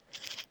in.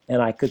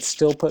 And I could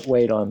still put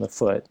weight on the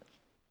foot.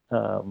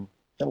 It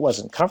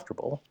wasn't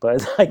comfortable,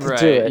 but I could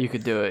do it. You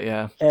could do it,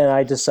 yeah. And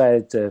I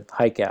decided to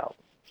hike out.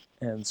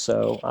 And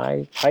so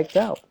I hiked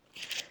out.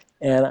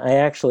 And I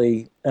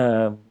actually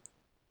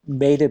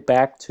made it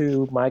back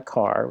to my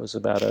car. It was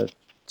about a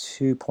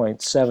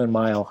 2.7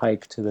 mile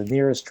hike to the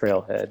nearest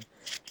trailhead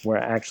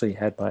where I actually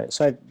had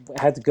so I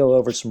had to go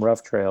over some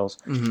rough trails.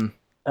 And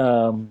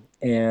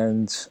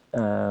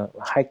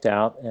hiked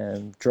out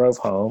and drove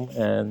home.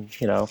 And,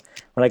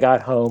 when I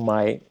got home,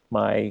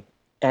 my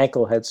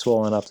ankle had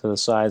swollen up to the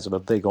size of a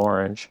big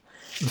orange.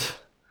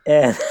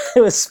 And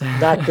it was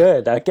not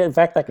good. In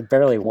fact, I could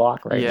barely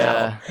walk right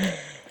now.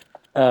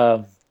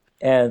 So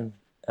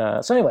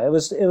anyway, it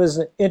was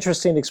an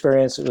interesting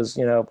experience. It was,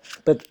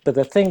 but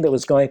the thing that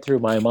was going through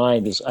my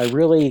mind is I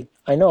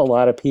know a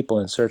lot of people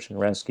in search and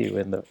rescue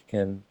in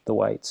the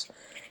Whites,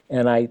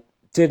 and I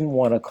didn't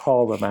want to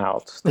call them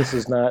out. This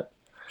is not,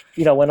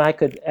 when I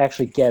could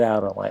actually get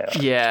out on my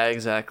own. Yeah,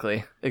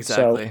 exactly.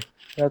 So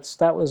that's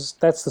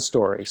the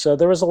story. So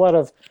there was a lot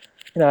of,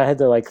 I had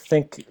to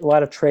think a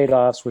lot of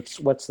trade-offs.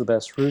 What's the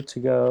best route to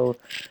go?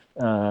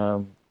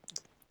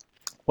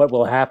 What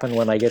will happen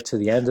when I get to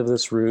the end of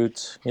this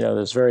route?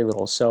 There's very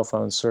little cell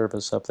phone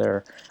service up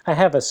there. I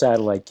have a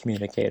satellite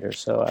communicator,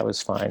 so I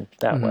was fine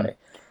that way.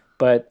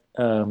 But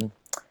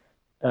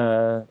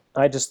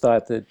I just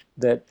thought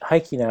that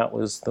hiking out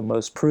was the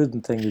most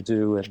prudent thing to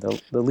do and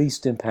the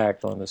least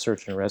impact on the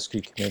search and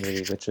rescue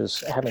community, which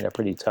is having a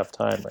pretty tough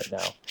time right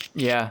now.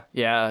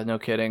 Yeah, no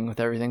kidding,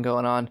 with everything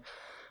going on.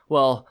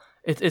 Well,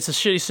 it's a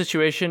shitty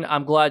situation.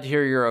 I'm glad to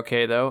hear you're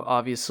okay, though,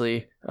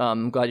 obviously.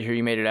 I'm glad to hear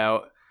you made it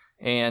out.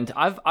 And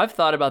I've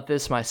thought about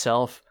this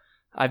myself.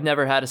 I've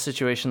never had a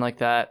situation like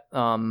that.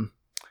 And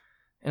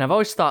I've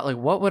always thought,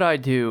 what would I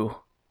do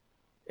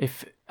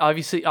if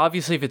obviously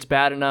if it's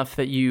bad enough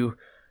that you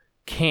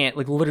can't,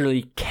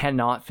 literally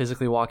cannot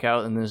physically walk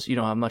out and you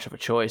don't have much of a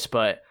choice.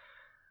 But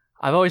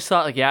I've always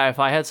thought, if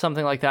I had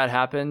something like that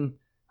happen,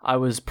 I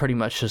was pretty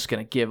much just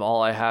going to give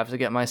all I have to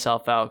get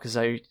myself out, because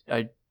I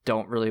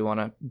don't really want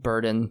to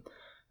burden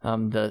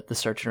the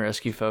search and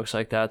rescue folks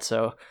like that.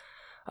 So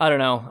I don't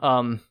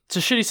know. It's a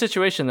shitty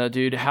situation though,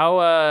 dude.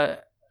 How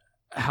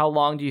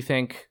long do you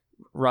think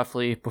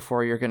roughly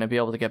before you're going to be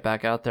able to get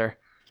back out there?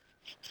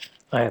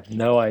 I have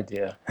no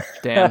idea.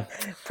 Damn.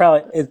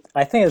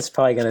 I think it's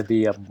probably going to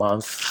be a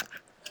month.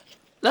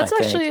 That's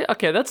actually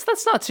okay.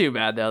 That's not too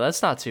bad though.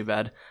 That's not too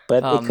bad.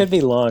 But it could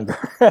be longer.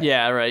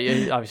 Yeah,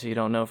 right. Obviously, you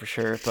don't know for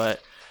sure,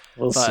 but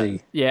we'll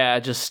see. Yeah,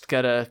 just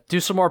gotta do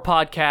some more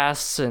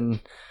podcasts and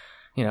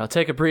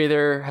take a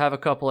breather, have a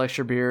couple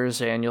extra beers,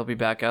 and you'll be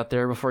back out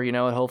there before you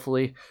know it.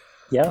 Hopefully.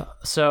 Yeah.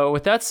 So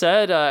with that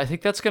said, I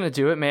think that's gonna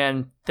do it,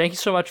 man. Thank you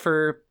so much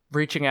for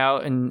reaching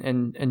out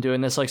and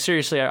doing this.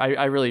 Seriously,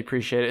 I really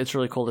appreciate it. It's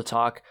really cool to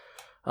talk.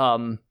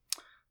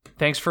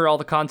 Thanks for all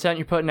the content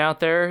you're putting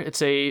out there.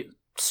 It's a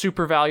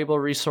super valuable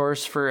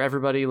resource for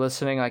everybody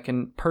listening. I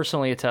can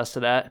personally attest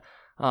to that.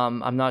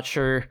 I'm not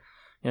sure,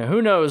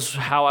 who knows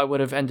how I would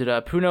have ended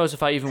up. Who knows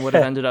if I even would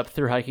have ended up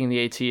through hiking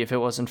the AT if it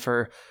wasn't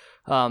for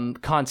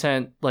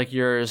content like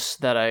yours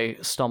that I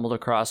stumbled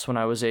across when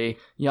I was a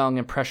young,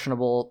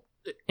 impressionable,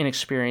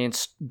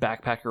 inexperienced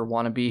backpacker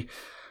wannabe.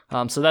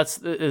 So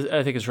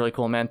I think it's really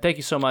cool, man. Thank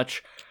you so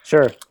much.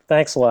 Sure.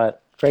 Thanks a lot.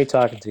 Great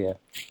talking to you.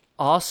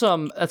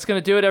 Awesome. That's going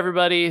to do it,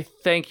 everybody.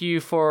 Thank you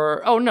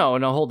for... Oh, no,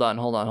 hold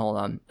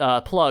on.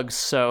 Plugs.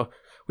 So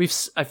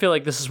I feel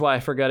like this is why I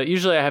forgot it.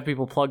 Usually I have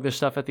people plug their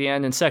stuff at the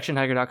end, and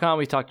sectionhiker.com,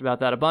 we talked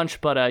about that a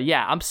bunch. But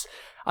yeah,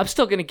 I'm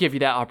still going to give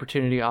you that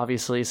opportunity,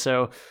 obviously.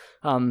 So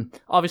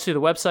obviously the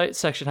website,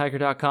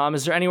 sectionhiker.com.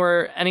 Is there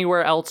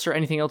anywhere else or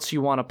anything else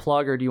you want to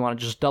plug, or do you want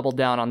to just double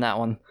down on that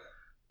one?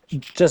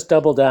 Just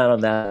double down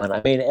on that one.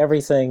 I mean,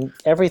 everything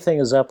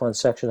is up on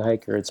Section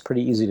Hiker. It's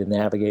pretty easy to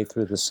navigate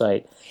through the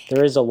site.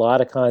 There is a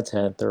lot of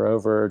content. There are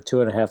over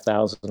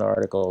 2,500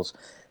 articles.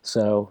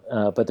 So,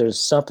 but there's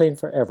something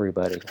for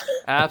everybody.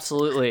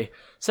 Absolutely.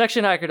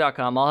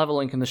 Sectionhiker.com. I'll have a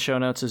link in the show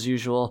notes as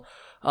usual.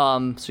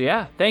 So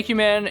yeah, thank you,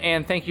 man,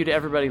 and thank you to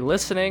everybody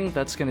listening.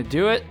 That's going to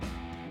do it.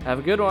 Have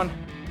a good one.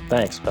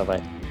 Thanks.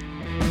 Bye-bye.